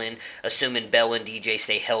fill-in, assuming Bell and DJ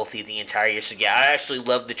stay healthy the entire year. So, yeah, I actually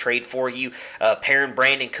love the trade for you. Pairing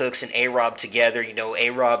Brandon Cooks and A-Rob together,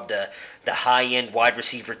 A-Rob, the high-end wide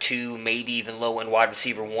receiver 2, maybe even low-end wide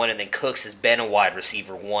receiver 1, and then Cooks has been a wide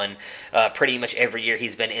receiver 1 pretty much every year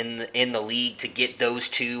he's been in the league. To get those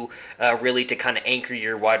two really to kind of anchor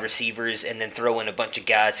your wide receivers and then throw in a bunch of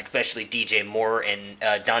guys, especially DJ Moore and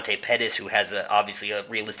Dante Pettis, who has obviously a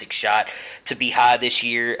realistic shot to be high this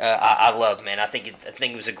year. I love, man. I think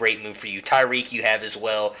it was a great move for you. Tyreek you have as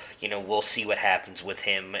well. We'll see what happens with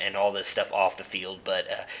him and all this stuff off the field. But,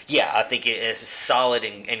 I think it's a solid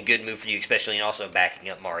and good move for you, especially and also backing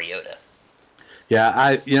up Mariota.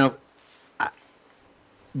 Yeah,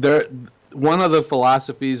 one of the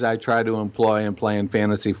philosophies I try to employ in playing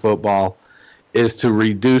fantasy football is to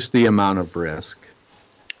reduce the amount of risk.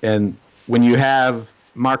 And when you have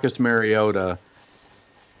Marcus Mariota,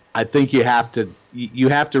 I think you have to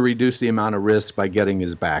reduce the amount of risk by getting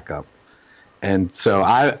his backup. And so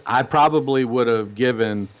I probably would have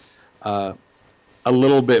given a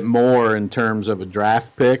little bit more in terms of a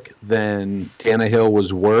draft pick than Tannehill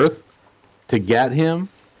was worth to get him.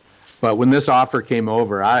 But when this offer came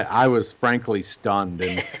over, I was frankly stunned,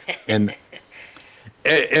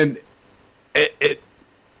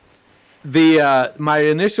 my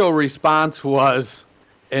initial response was,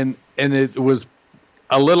 and it was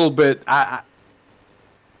a little bit.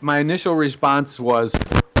 My initial response was,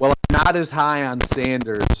 well, I'm not as high on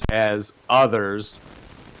Sanders as others.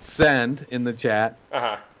 Send in the chat.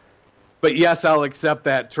 But yes, I'll accept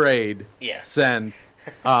that trade. Yeah. Send.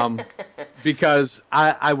 Because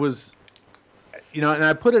I was, and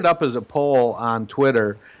I put it up as a poll on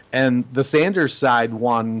Twitter, and the Sanders side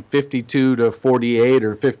won 52-48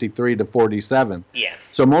 or 53-47. Yeah.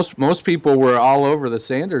 So most people were all over the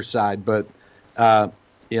Sanders side, but I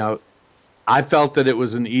felt that it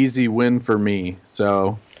was an easy win for me.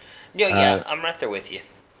 So. I'm right there with you.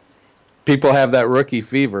 People have that rookie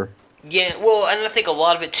fever. Yeah, well, and I think a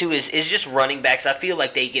lot of it, too, is just running backs. I feel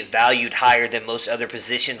like they get valued higher than most other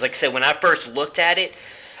positions. Like I said, when I first looked at it,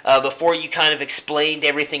 before you kind of explained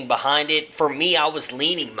everything behind it, for me, I was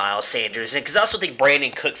leaning Miles Sanders. Because I also think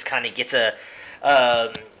Brandon Cooks kind of gets a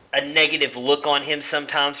negative look on him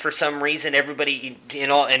sometimes for some reason. Everybody, in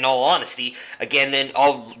all honesty, again, then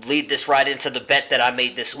I'll lead this right into the bet that I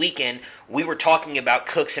made this weekend. We were talking about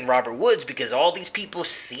Cooks and Robert Woods because all these people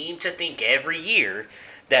seem to think every year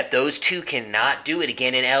that those two cannot do it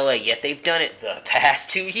again in LA, yet they've done it the past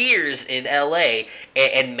 2 years in LA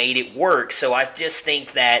and made it work. So I just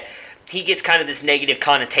think that he gets kind of this negative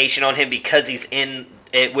connotation on him because he's in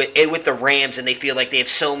it with the Rams and they feel like they have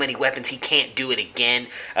so many weapons he can't do it again.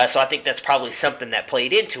 So I think that's probably something that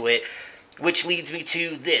played into it. Which leads me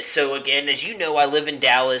to this. So again, as you know, I live in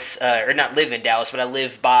Dallas, or not live in Dallas, but I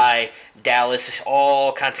live by Dallas.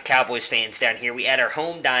 All kinds of Cowboys fans down here. We had our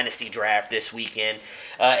home dynasty draft this weekend.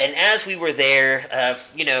 And as we were there,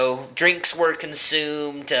 drinks were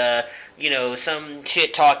consumed, some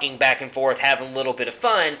shit talking back and forth, having a little bit of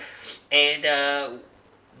fun. And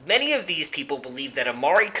many of these people believe that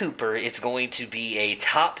Amari Cooper is going to be a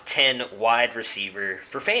top 10 wide receiver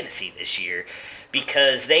for fantasy this year,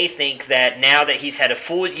 because they think that now that he's had a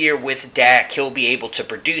full year with Dak, he'll be able to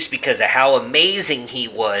produce because of how amazing he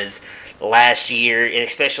was last year, and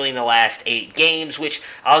especially in the last 8 games, which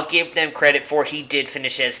I'll give them credit for. He did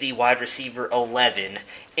finish as the wide receiver 11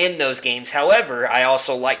 in those games. However, I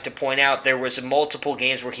also like to point out there was multiple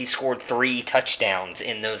games where he scored 3 touchdowns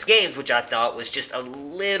in those games, which I thought was just a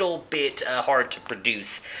little bit hard to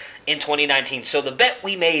produce in 2019. So the bet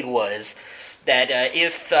we made was that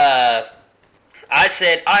if I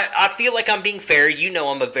said, I feel like I'm being fair. You know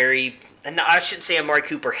I'm a very, and I shouldn't say Amari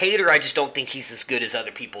Cooper hater, I just don't think he's as good as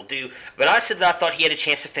other people do. But I said that I thought he had a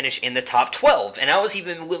chance to finish in the top 12. And I was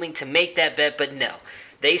even willing to make that bet, but no.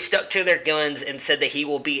 They stuck to their guns and said that he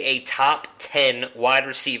will be a top 10 wide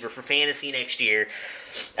receiver for fantasy next year.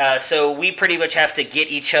 So we pretty much have to get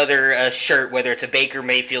each other a shirt, whether it's a Baker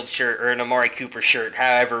Mayfield shirt or an Amari Cooper shirt.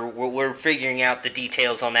 However, we're figuring out the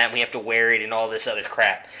details on that, and we have to wear it and all this other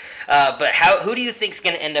crap. But who do you think is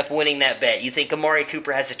going to end up winning that bet? You think Amari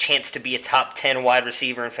Cooper has a chance to be a top 10 wide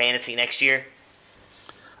receiver in fantasy next year?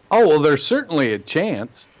 Oh, well, there's certainly a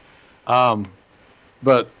chance.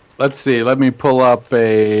 But let's see. Let me pull up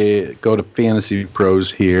go to Fantasy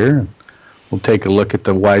Pros here. We'll take a look at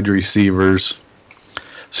the wide receivers.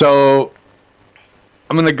 So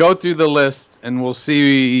I'm going to go through the list, and we'll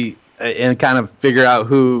see and kind of figure out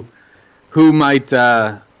who might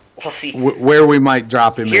we'll see where we might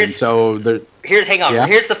drop him in. So hang on. Yeah?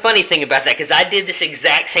 Here's the funny thing about that, because I did this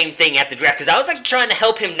exact same thing at the draft, because I was like trying to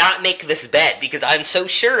help him not make this bet because I'm so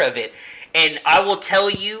sure of it. And I will tell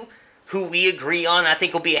you who we agree on I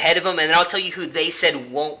think will be ahead of him, and then I'll tell you who they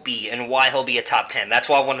said won't be and why he'll be a top 10. That's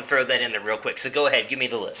why I want to throw that in there real quick. So go ahead, give me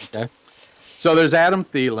the list. Okay. So there's Adam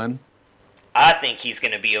Thielen. I think he's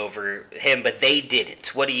going to be over him, but they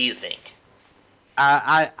didn't. What do you think?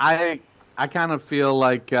 I kind of feel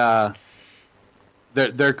like there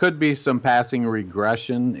could be some passing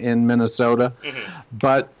regression in Minnesota,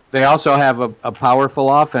 but they also have a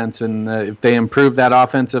powerful offense, and if they improve that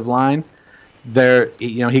offensive line,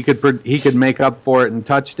 he could make up for it in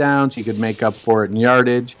touchdowns. He could make up for it in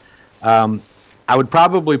yardage. I would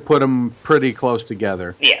probably put them pretty close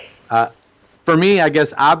together. Yeah. For me, I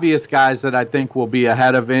guess obvious guys that I think will be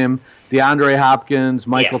ahead of him: DeAndre Hopkins,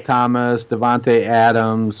 Michael Thomas, Devontae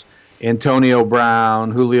Adams, Antonio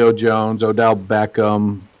Brown, Julio Jones, Odell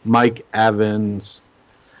Beckham, Mike Evans,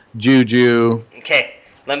 Juju. Okay,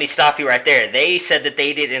 let me stop you right there. They said that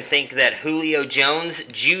they didn't think that Julio Jones,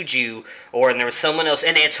 Juju, and there was someone else,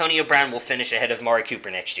 and Antonio Brown will finish ahead of Amari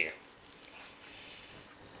Cooper next year.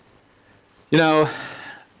 You know,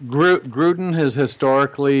 Gruden has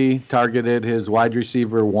historically targeted his wide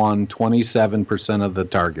receiver 27% of the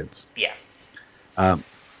targets. Yeah.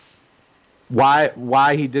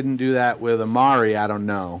 Why he didn't do that with Amari, I don't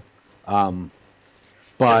know. But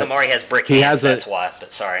Amari has brick hands, that's why.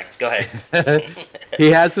 But sorry, go ahead. He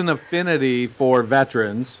has an affinity for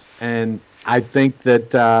veterans, and I think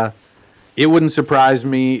that it wouldn't surprise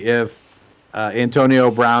me if Antonio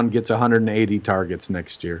Brown gets 180 targets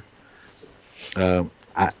next year.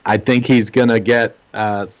 I think he's going to get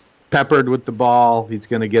peppered with the ball. He's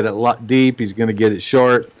going to get it deep. He's going to get it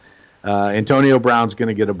short. Antonio Brown's going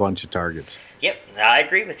to get a bunch of targets. Yep, I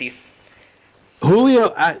agree with you.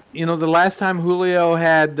 Julio, the last time Julio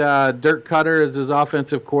had Dirk Cutter as his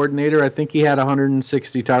offensive coordinator, I think he had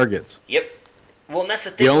 160 targets. Yep. Well, and that's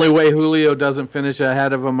the thing. The only way Julio doesn't finish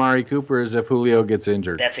ahead of Amari Cooper is if Julio gets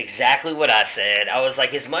injured. That's exactly what I said. I was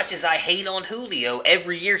like, as much as I hate on Julio,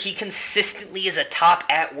 every year he consistently is a top,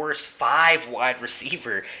 at worst, 5 wide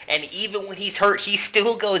receiver. And even when he's hurt, he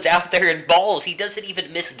still goes out there and balls. He doesn't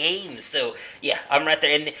even miss games. So, yeah, I'm right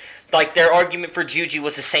there. And, their argument for Juju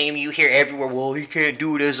was the same. You hear everywhere, well, he can't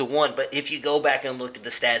do it as a 1. But if you go back and look at the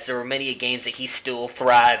stats, there were many games that he still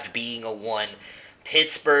thrived being a 1.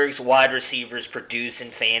 Pittsburgh's wide receivers produce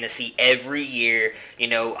in fantasy every year.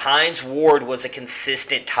 Hines Ward was a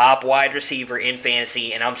consistent top wide receiver in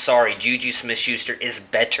fantasy, and I'm sorry, Juju Smith-Schuster is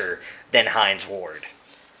better than Hines Ward.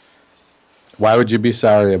 Why would you be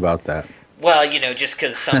sorry about that? Well, just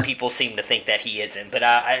because some people seem to think that he isn't. But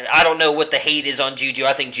I don't know what the hate is on Juju.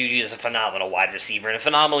 I think Juju is a phenomenal wide receiver and a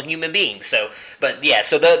phenomenal human being. So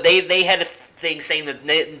they had a thing saying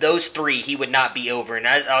that those three he would not be over. And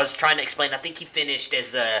I was trying to explain. I think he finished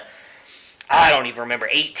as I don't even remember,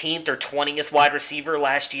 18th or 20th wide receiver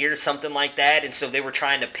last year, something like that. And so they were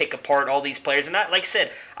trying to pick apart all these players. And like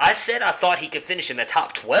I said I thought he could finish in the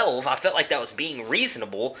top 12. I felt like that was being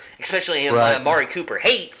reasonable, especially in Amari Cooper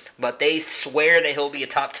hate. But they swear that he'll be a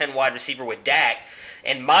top 10 wide receiver with Dak.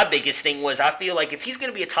 And my biggest thing was I feel like if he's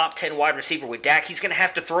going to be a top 10 wide receiver with Dak, he's going to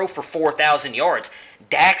have to throw for 4,000 yards.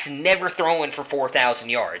 Dak's never throwing for 4,000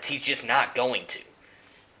 yards. He's just not going to.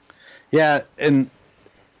 Yeah, and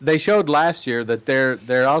they showed last year that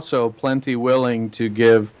they're also plenty willing to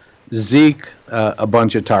give Zeke a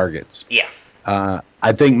bunch of targets. Yeah.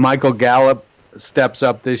 I think Michael Gallup steps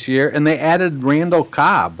up this year, and they added Randall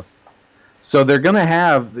Cobb. So they're going to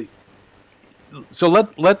have so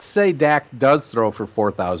let's say Dak does throw for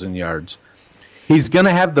 4,000 yards. He's going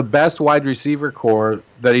to have the best wide receiver core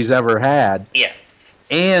that he's ever had. Yeah.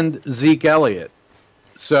 And Zeke Elliott.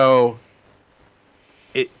 So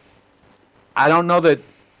I don't know that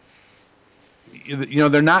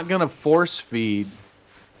they're not going to force feed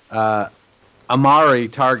Amari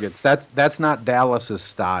targets. That's not Dallas's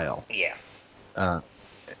style. Yeah.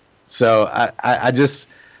 So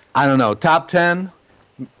I don't know. Top 10,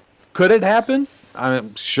 could it happen?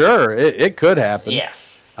 I'm sure it could happen.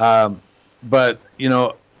 Yeah. But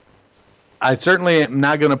I certainly am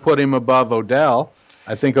not going to put him above Odell.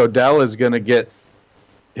 I think Odell is going to get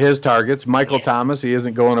his targets. Michael Thomas, he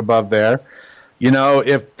isn't going above there.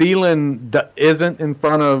 If Thielen isn't in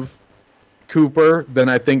front of Cooper, then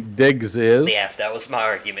I think Diggs is. Yeah, that was my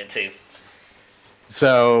argument too.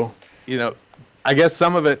 So, I guess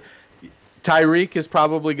some of it, Tyreek is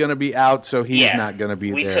probably going to be out, so he's not going to be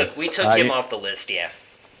there. We took him off the list, yeah.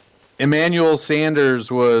 Emmanuel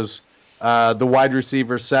Sanders was the wide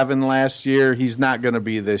receiver 7 last year. He's not going to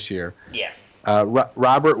be this year. Yeah.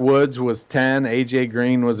 Robert Woods was 10. A.J.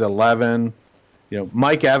 Green was 11.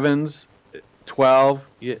 Mike Evans, 12.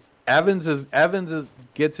 Evans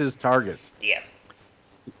gets his targets. Yeah.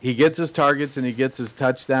 He gets his targets and he gets his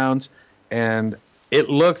touchdowns, and it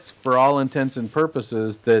looks, for all intents and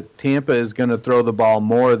purposes, that Tampa is going to throw the ball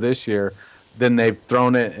more this year than they've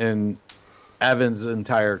thrown it in Evans'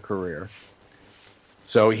 entire career.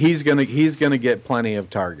 So he's going to get plenty of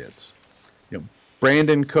targets.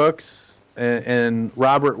 Brandon Cooks and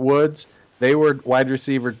Robert Woods, they were wide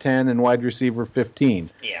receiver 10 and wide receiver 15.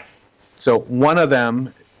 Yeah. So one of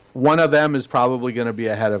them is probably going to be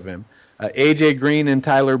ahead of him. A.J. Green and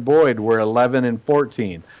Tyler Boyd were 11 and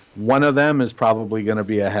 14. One of them is probably going to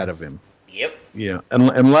be ahead of him. Yep. Yeah,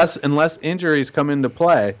 unless injuries come into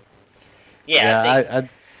play. Yeah,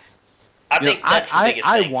 I think that's the biggest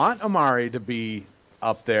thing. I want Amari to be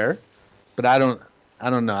up there, but I don't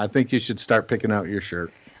know. I think you should start picking out your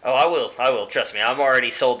shirt. Oh, I will. Trust me. I'm already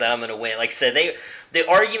sold that I'm going to win. Like I said, the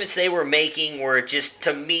arguments they were making were just,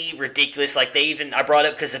 to me, ridiculous. Like, I brought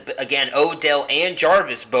up because, again, Odell and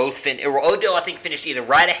Jarvis both Odell, I think, finished either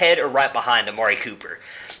right ahead or right behind Amari Cooper.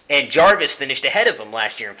 And Jarvis finished ahead of him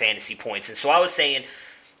last year in fantasy points. And so I was saying,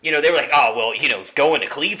 they were like, oh, well, going to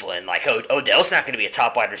Cleveland, like, Odell's not going to be a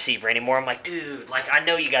top wide receiver anymore. I'm like, dude, like, I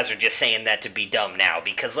know you guys are just saying that to be dumb now,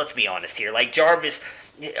 because let's be honest here. Like,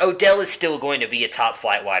 Odell is still going to be a top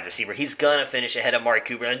flight wide receiver. He's going to finish ahead of Amari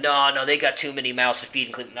Cooper. No, they got too many mouths to feed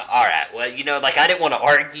in Cleveland. No, all right, well, I didn't want to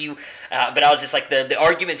argue, but I was just like, the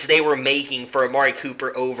arguments they were making for Amari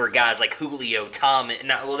Cooper over guys like Julio,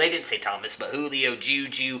 they didn't say Thomas, but Julio,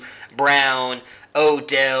 Juju, Brown,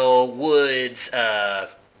 Odell, Woods,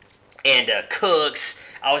 and Cooks.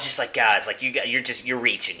 I was just like, guys, like, you're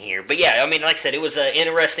reaching here. But yeah, I mean, like I said, it was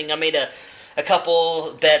interesting. I made a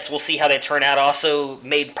couple bets. We'll see how they turn out. Also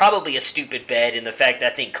made probably a stupid bet in the fact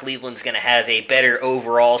that I think Cleveland's going to have a better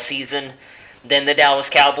overall season than the Dallas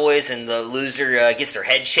Cowboys, and the loser gets their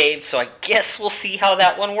head shaved. So I guess we'll see how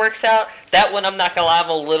that one works out. That one, I'm not going to lie, I'm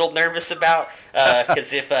a little nervous about,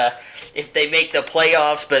 because if they make the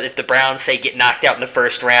playoffs, but if the Browns, say, get knocked out in the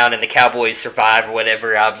first round and the Cowboys survive or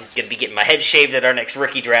whatever, I'm going to be getting my head shaved at our next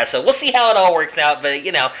rookie draft. So we'll see how it all works out. But,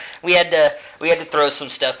 we had to throw some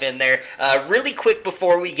stuff in there. Really quick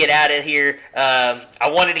before we get out of here, I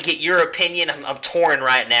wanted to get your opinion. I'm torn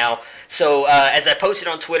right now. So as I posted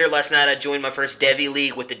on Twitter last night, I joined my first Devy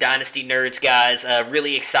League with the Dynasty Nerds guys.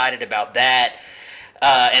 Really excited about that.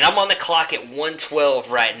 And I'm on the clock at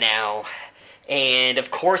 112 right now. And,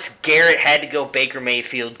 of course, Garrett had to go Baker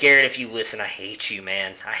Mayfield. Garrett, if you listen, I hate you,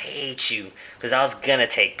 man. I hate you. Because I was going to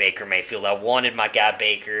take Baker Mayfield. I wanted my guy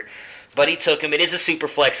Baker. but he took him. It is a super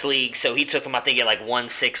flex league, so he took him, I think, at like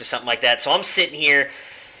 1-6 or something like that. So I'm sitting here.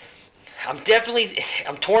 I'm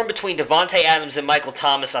torn between Devontae Adams and Michael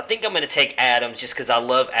Thomas. I think I'm going to take Adams just because I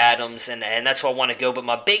love Adams, and that's where I want to go. But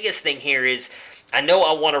my biggest thing here is I know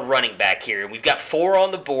I want a running back here. We've got 4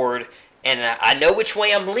 on the board, and I know which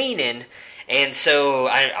way I'm leaning. And so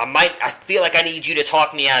I feel like I need you to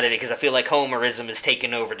talk me out of it because I feel like homerism is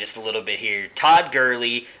taking over just a little bit here. Todd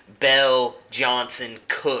Gurley, Bell, Johnson,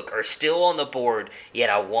 Cook are still on the board,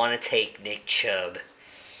 yet I want to take Nick Chubb.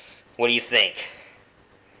 What do you think?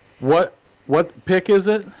 What pick is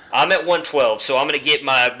it? I'm at 112, so I'm going to get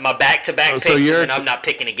my back-to-back picks, and then I'm not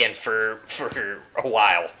picking again for a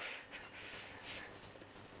while.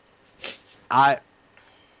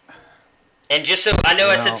 And just so I know,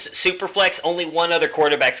 I said Superflex, only one other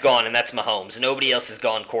quarterback's gone, and that's Mahomes. Nobody else has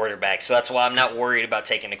gone quarterback, so that's why I'm not worried about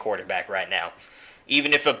taking a quarterback right now.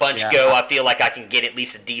 Even if a bunch go, I feel like I can get at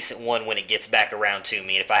least a decent one when it gets back around to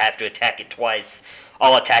me. And if I have to attack it twice,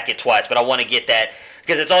 I'll attack it twice. But I want to get that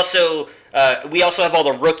because it's also we also have all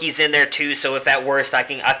the rookies in there too. So if at worst I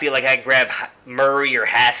feel like I can grab Murray or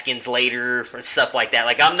Haskins later or stuff like that.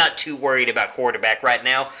 Like I'm not too worried about quarterback right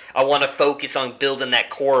now. I want to focus on building that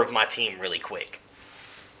core of my team really quick.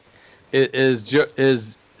 Is your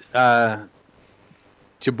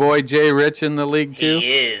boy Jay Rich in the league too?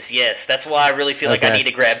 He is, yes. That's why I really feel like I need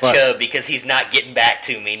to grab Chubb because he's not getting back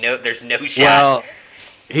to me. No, there's no shot. Well,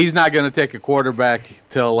 he's not going to take a quarterback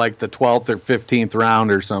till like the 12th or 15th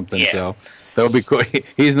round or something. Yeah. So that'll be cool.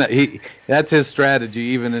 He's not. That's his strategy,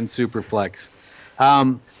 even in Superflex.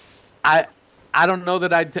 I don't know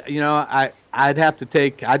that I'd have to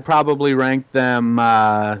take. I'd probably rank them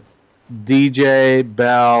DJ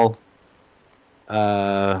Bell.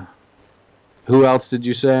 Who else did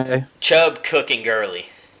you say? Chubb, Cook, and Gurley.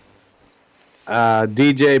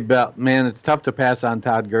 DJ Bell. Man, it's tough to pass on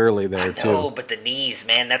Todd Gurley there, too. No, but the knees,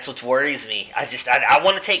 man, that's what worries me. I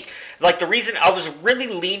want to take, like, the reason I was really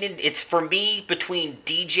leaning, it's for me between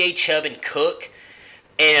DJ, Chubb, and Cook.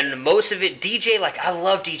 And most of it, DJ, like, I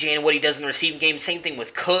love DJ and what he does in the receiving game. Same thing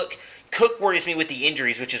with Cook. Cook worries me with the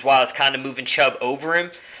injuries, which is why I was kind of moving Chubb over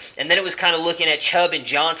him. And then it was kind of looking at Chubb and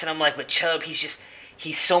Johnson. I'm like, but Chubb, he's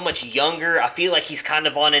so much younger. I feel like he's kind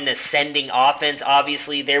of on an ascending offense,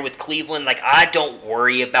 obviously, there with Cleveland. Like, I don't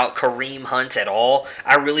worry about Kareem Hunt at all.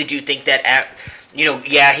 I really do think that,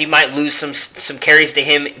 he might lose some carries to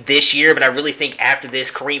him this year, but I really think after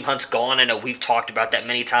this, Kareem Hunt's gone. I know we've talked about that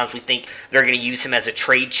many times. We think they're going to use him as a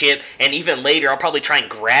trade chip. And even later, I'll probably try and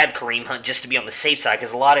grab Kareem Hunt just to be on the safe side,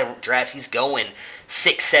 because a lot of drafts he's going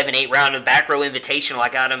 6, 7, 8 round. In back row invitational, I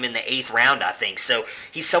got him in the 8th round, I think. So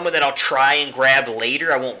he's someone that I'll try and grab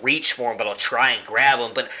later. I won't reach for him, but I'll try and grab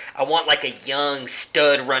him. But I want like a young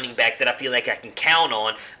stud running back that I feel like I can count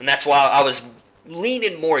on, and that's why I was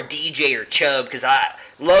leaning more DJ or Chubb, because I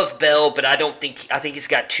love Bell, but I think he's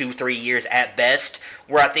got 2-3 years at best,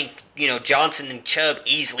 where I think, Johnson and Chubb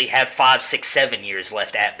easily have 5, 6, 7 years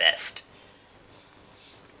left at best.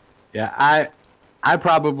 Yeah, I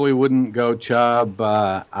probably wouldn't go Chubb.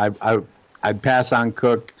 I'd pass on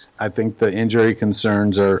Cook. I think the injury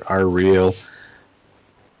concerns are real.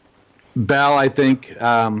 Bell, I think,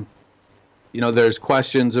 there's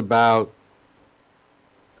questions about,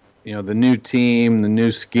 the new team, the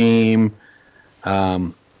new scheme.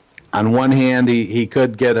 On one hand, he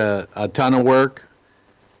could get a ton of work.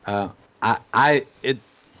 For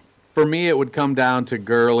me, it would come down to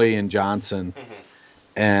Gurley and Johnson. Mm-hmm.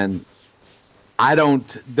 And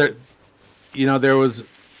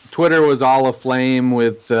Twitter was all aflame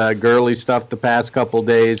with Gurley stuff the past couple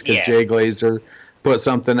days because Jay Glazer put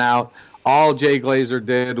something out. All Jay Glazer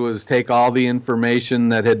did was take all the information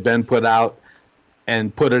that had been put out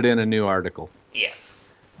and put it in a new article. Yeah.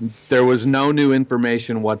 There was no new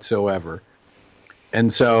information whatsoever.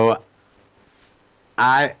 And so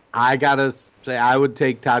I gotta say I would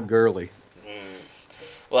take Todd Gurley.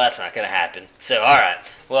 Well, that's not going to happen. So, all right.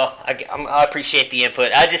 Well, I appreciate the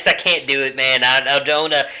input. I can't do it, man. I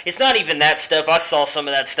don't. It's not even that stuff. I saw some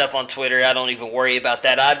of that stuff on Twitter. I don't even worry about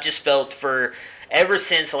that. I've just felt ever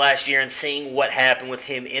since last year and seeing what happened with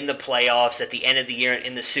him in the playoffs at the end of the year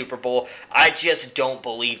in the Super Bowl, I just don't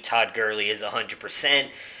believe Todd Gurley is 100%.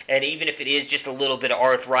 And even if it is just a little bit of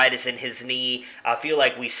arthritis in his knee, I feel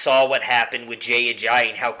like we saw what happened with Jay Ajayi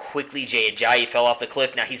and how quickly Jay Ajayi fell off the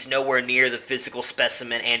cliff. Now, he's nowhere near the physical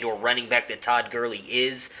specimen and or running back that Todd Gurley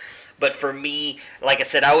is. But for me, like I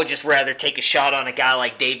said, I would just rather take a shot on a guy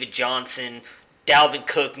like David Johnson, Dalvin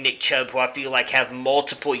Cook, Nick Chubb, who I feel like have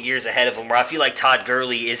multiple years ahead of him, where I feel like Todd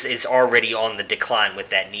Gurley is already on the decline with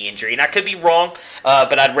that knee injury. And I could be wrong,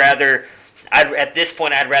 but I'd rather at this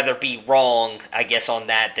point, I'd rather be wrong, I guess, on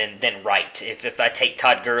that than right. If I take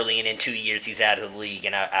Todd Gurley and in 2 years he's out of the league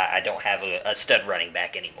and I don't have a stud running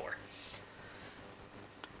back anymore.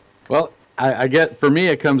 Well, I get, for me,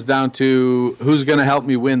 it comes down to who's going to help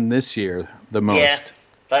me win this year the most.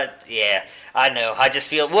 Yeah, I know. I just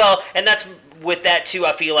feel, well, and that's with that too.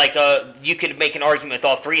 I feel like you could make an argument with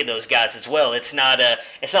all three of those guys as well. It's not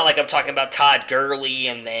like I'm talking about Todd Gurley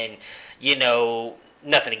and then,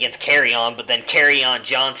 nothing against Kerryon, but then Kerryon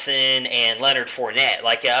Johnson and Leonard Fournette.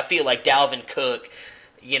 Like, I feel like Dalvin Cook,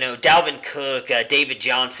 David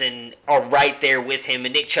Johnson are right there with him,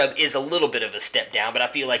 and Nick Chubb is a little bit of a step down, but I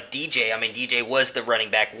feel like DJ was the running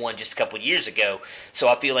back one just a couple years ago, so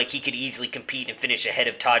I feel like he could easily compete and finish ahead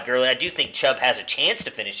of Todd Gurley. I do think Chubb has a chance to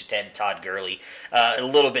finish ahead of Todd Gurley, a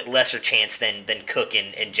little bit lesser chance than Cook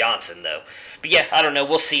and Johnson, though. But yeah, I don't know.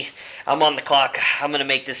 We'll see. I'm on the clock. I'm going to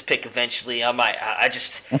make this pick eventually. I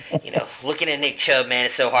just, looking at Nick Chubb, man,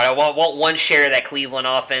 it's so hard. I want one share of that Cleveland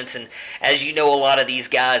offense, and as you know, a lot of these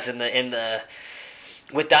guys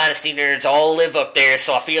with Dynasty Nerds all live up there,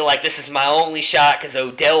 so I feel like this is my only shot because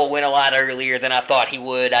Odell went a lot earlier than I thought he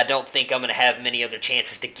would. I don't think I'm going to have many other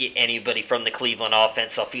chances to get anybody from the Cleveland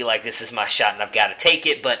offense, so I feel like this is my shot and I've got to take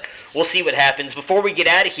it, but we'll see what happens. Before we get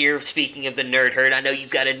out of here, speaking of the Nerd Herd, I know you've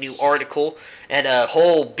got a new article and a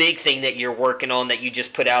whole big thing that you're working on that you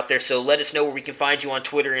just put out there, so let us know where we can find you on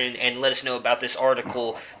Twitter and let us know about this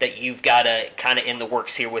article that you've got kind of in the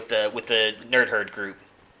works here with the Nerd Herd group.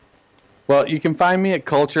 Well, you can find me at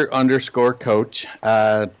culture_coach.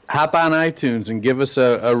 Hop on iTunes and give us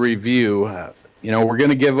a review. We're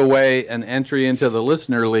going to give away an entry into the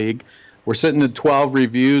Listener League. We're sitting at 12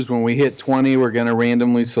 reviews. When we hit 20, we're going to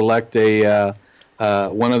randomly select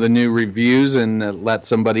one of the new reviews and let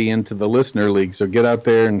somebody into the Listener League. So get out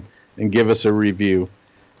there and give us a review.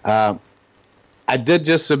 I did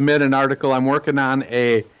just submit an article. I'm working on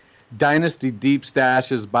a Dynasty Deep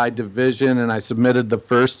Stashes by division, and I submitted the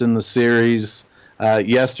first in the series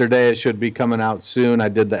yesterday. It should be coming out soon. I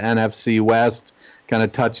did the NFC West, kind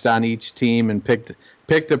of touched on each team and picked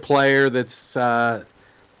a player that's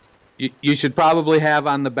you should probably have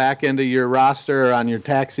on the back end of your roster or on your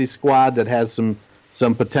taxi squad that has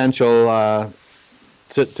some potential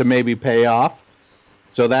to maybe pay off.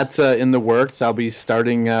 So that's in the works. I'll be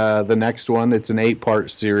starting the next one. It's an 8-part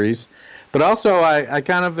series. But also, I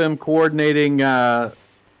kind of am coordinating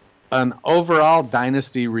an overall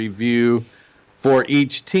dynasty review for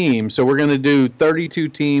each team. So we're going to do 32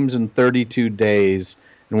 teams in 32 days.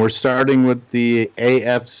 And we're starting with the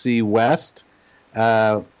AFC West.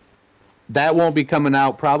 That won't be coming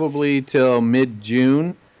out probably till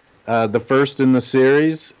mid-June, the first in the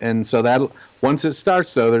series. And so once it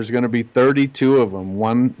starts, though, there's going to be 32 of them,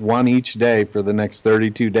 one each day for the next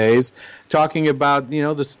 32 days, talking about,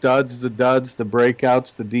 the studs, the duds, the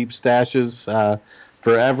breakouts, the deep stashes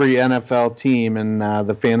for every NFL team and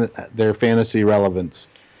their fantasy relevance.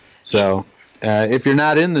 So if you're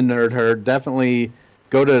not in the Nerd Herd, definitely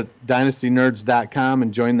go to dynastynerds.com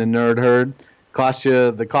and join the Nerd Herd. Cost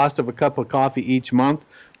you the cost of a cup of coffee each month.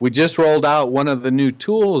 We just rolled out one of the new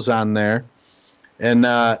tools on there, and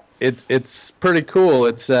it's pretty cool.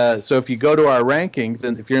 It's so if you go to our rankings,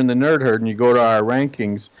 and if you're in the Nerd Herd and you go to our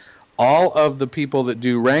rankings, all of the people that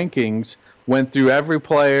do rankings went through every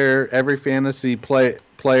player, every fantasy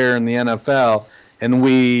player in the NFL, and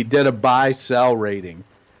we did a buy-sell rating,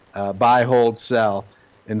 buy, hold, sell.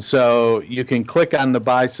 And so you can click on the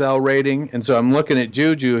buy-sell rating. And so I'm looking at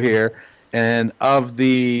Juju here, and of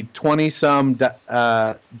the 20-some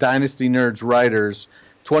Dynasty Nerds writers,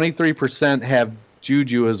 23% have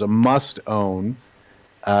Juju as a must-own,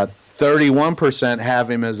 31% have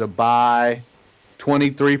him as a buy,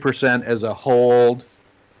 23% as a hold,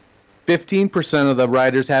 15% of the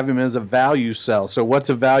writers have him as a value sell. So what's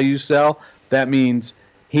a value sell? That means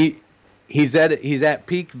he's at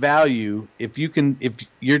peak value. If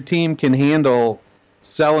your team can handle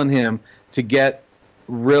selling him to get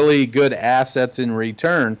really good assets in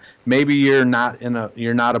return, maybe you're not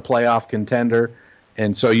a playoff contender,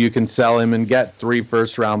 and so you can sell him and get 3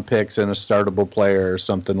 first-round picks and a startable player or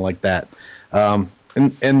something like that. And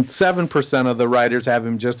 7% of the writers have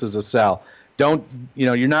him just as a sell.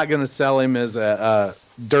 You're not going to sell him as a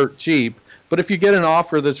dirt cheap, but if you get an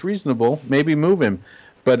offer that's reasonable, maybe move him.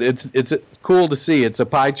 But it's cool to see. It's a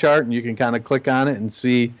pie chart, and you can kind of click on it and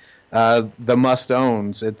see the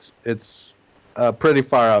must-owns. It's a pretty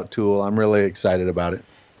far-out tool. I'm really excited about it.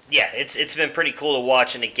 Yeah, it's been pretty cool to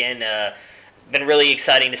watch, and again, been really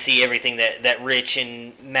exciting to see everything that Rich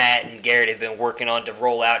and Matt and Garrett have been working on to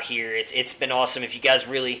roll out here. It's been awesome. If you guys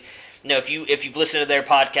really No, if you've listened to their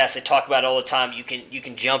podcast, they talk about it all the time. You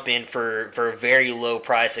can jump in for a very low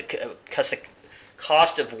price.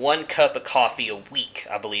 Cost of 1 cup of coffee a week,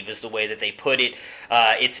 I believe, is the way that they put it.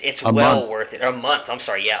 It's well worth it. A month. I'm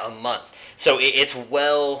sorry. Yeah, a month. So it's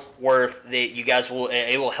well worth that. You guys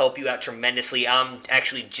it will help you out tremendously. I'm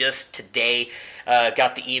actually just today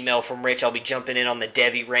got the email from Rich. I'll be jumping in on the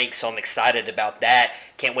Devy ranks, so I'm excited about that.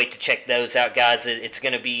 Can't wait to check those out, guys. It's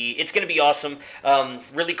gonna be awesome.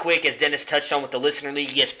 Really quick, as Dennis touched on with the Listener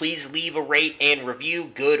League, yes, please leave a rate and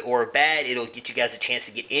review, good or bad. It'll get you guys a chance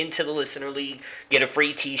to get into the Listener League, get a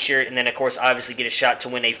free T-shirt, and then of course, obviously, get a shot to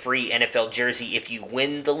win a free NFL jersey if you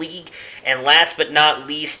win the league. And last but not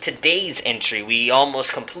least, today's entry. We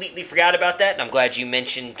almost completely forgot about that, and I'm glad you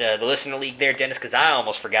mentioned the Listener League there, Dennis, because I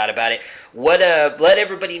almost forgot about it. Let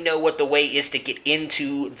everybody know what the way is to get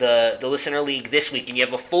into the Listener League this week, and you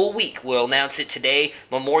have a full week. We'll announce it today,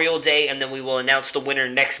 Memorial Day, and then we will announce the winner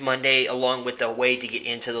next Monday, along with the way to get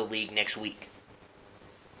into the league next week.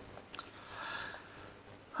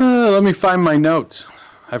 Let me find my notes.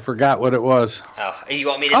 I forgot what it was. Oh, you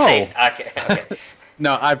want me to say it? Okay.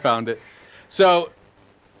 No, I found it. So,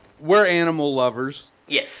 we're animal lovers.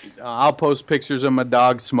 Yes. I'll post pictures of my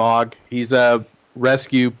dog, Smog. He's a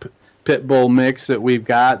rescue pit bull mix that we've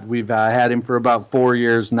got. We've had him for about 4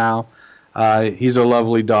 years now. He's a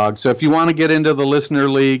lovely dog. So if you want to get into the Listener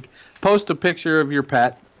League, post a picture of your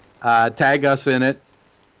pet, tag us in it,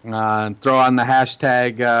 throw on the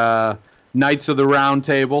hashtag Knights of the Round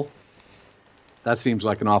Table. That seems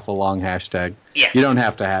like an awful long hashtag. Yeah. You don't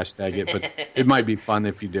have to hashtag it, but it might be fun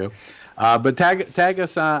if you do. But tag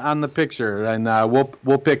us on the picture, and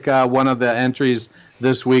we'll pick one of the entries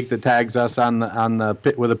this week that tags us on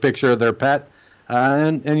the with a picture of their pet,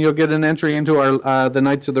 and you'll get an entry into our the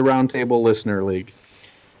Knights of the Round Table Listener League.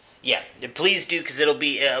 Yeah, please do, because it'll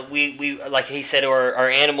be we like he said, our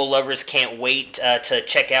animal lovers can't wait to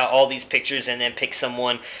check out all these pictures and then pick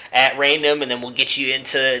someone at random, and then we'll get you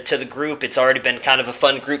into the group. It's already been kind of a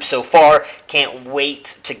fun group so far. Can't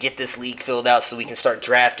wait to get this league filled out so we can start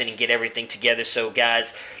drafting and get everything together. So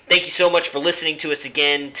guys, thank you so much for listening to us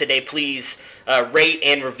again today. Please rate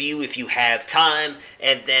and review if you have time,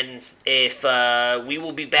 and then if we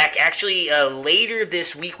will be back actually later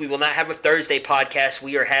this week. We will not have a Thursday podcast.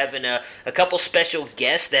 We are having a couple special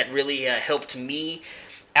guests that really helped me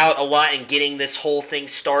out a lot in getting this whole thing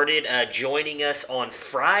started, joining us on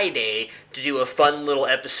Friday to do a fun little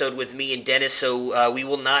episode with me and Dennis. So we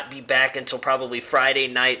will not be back until probably Friday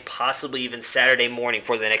night, possibly even Saturday morning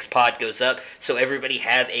before the next pod goes up. So everybody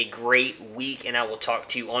have a great week, and I will talk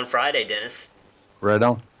to you on Friday, Dennis. Right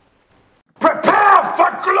on. Prepare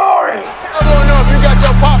for glory! I don't know if you got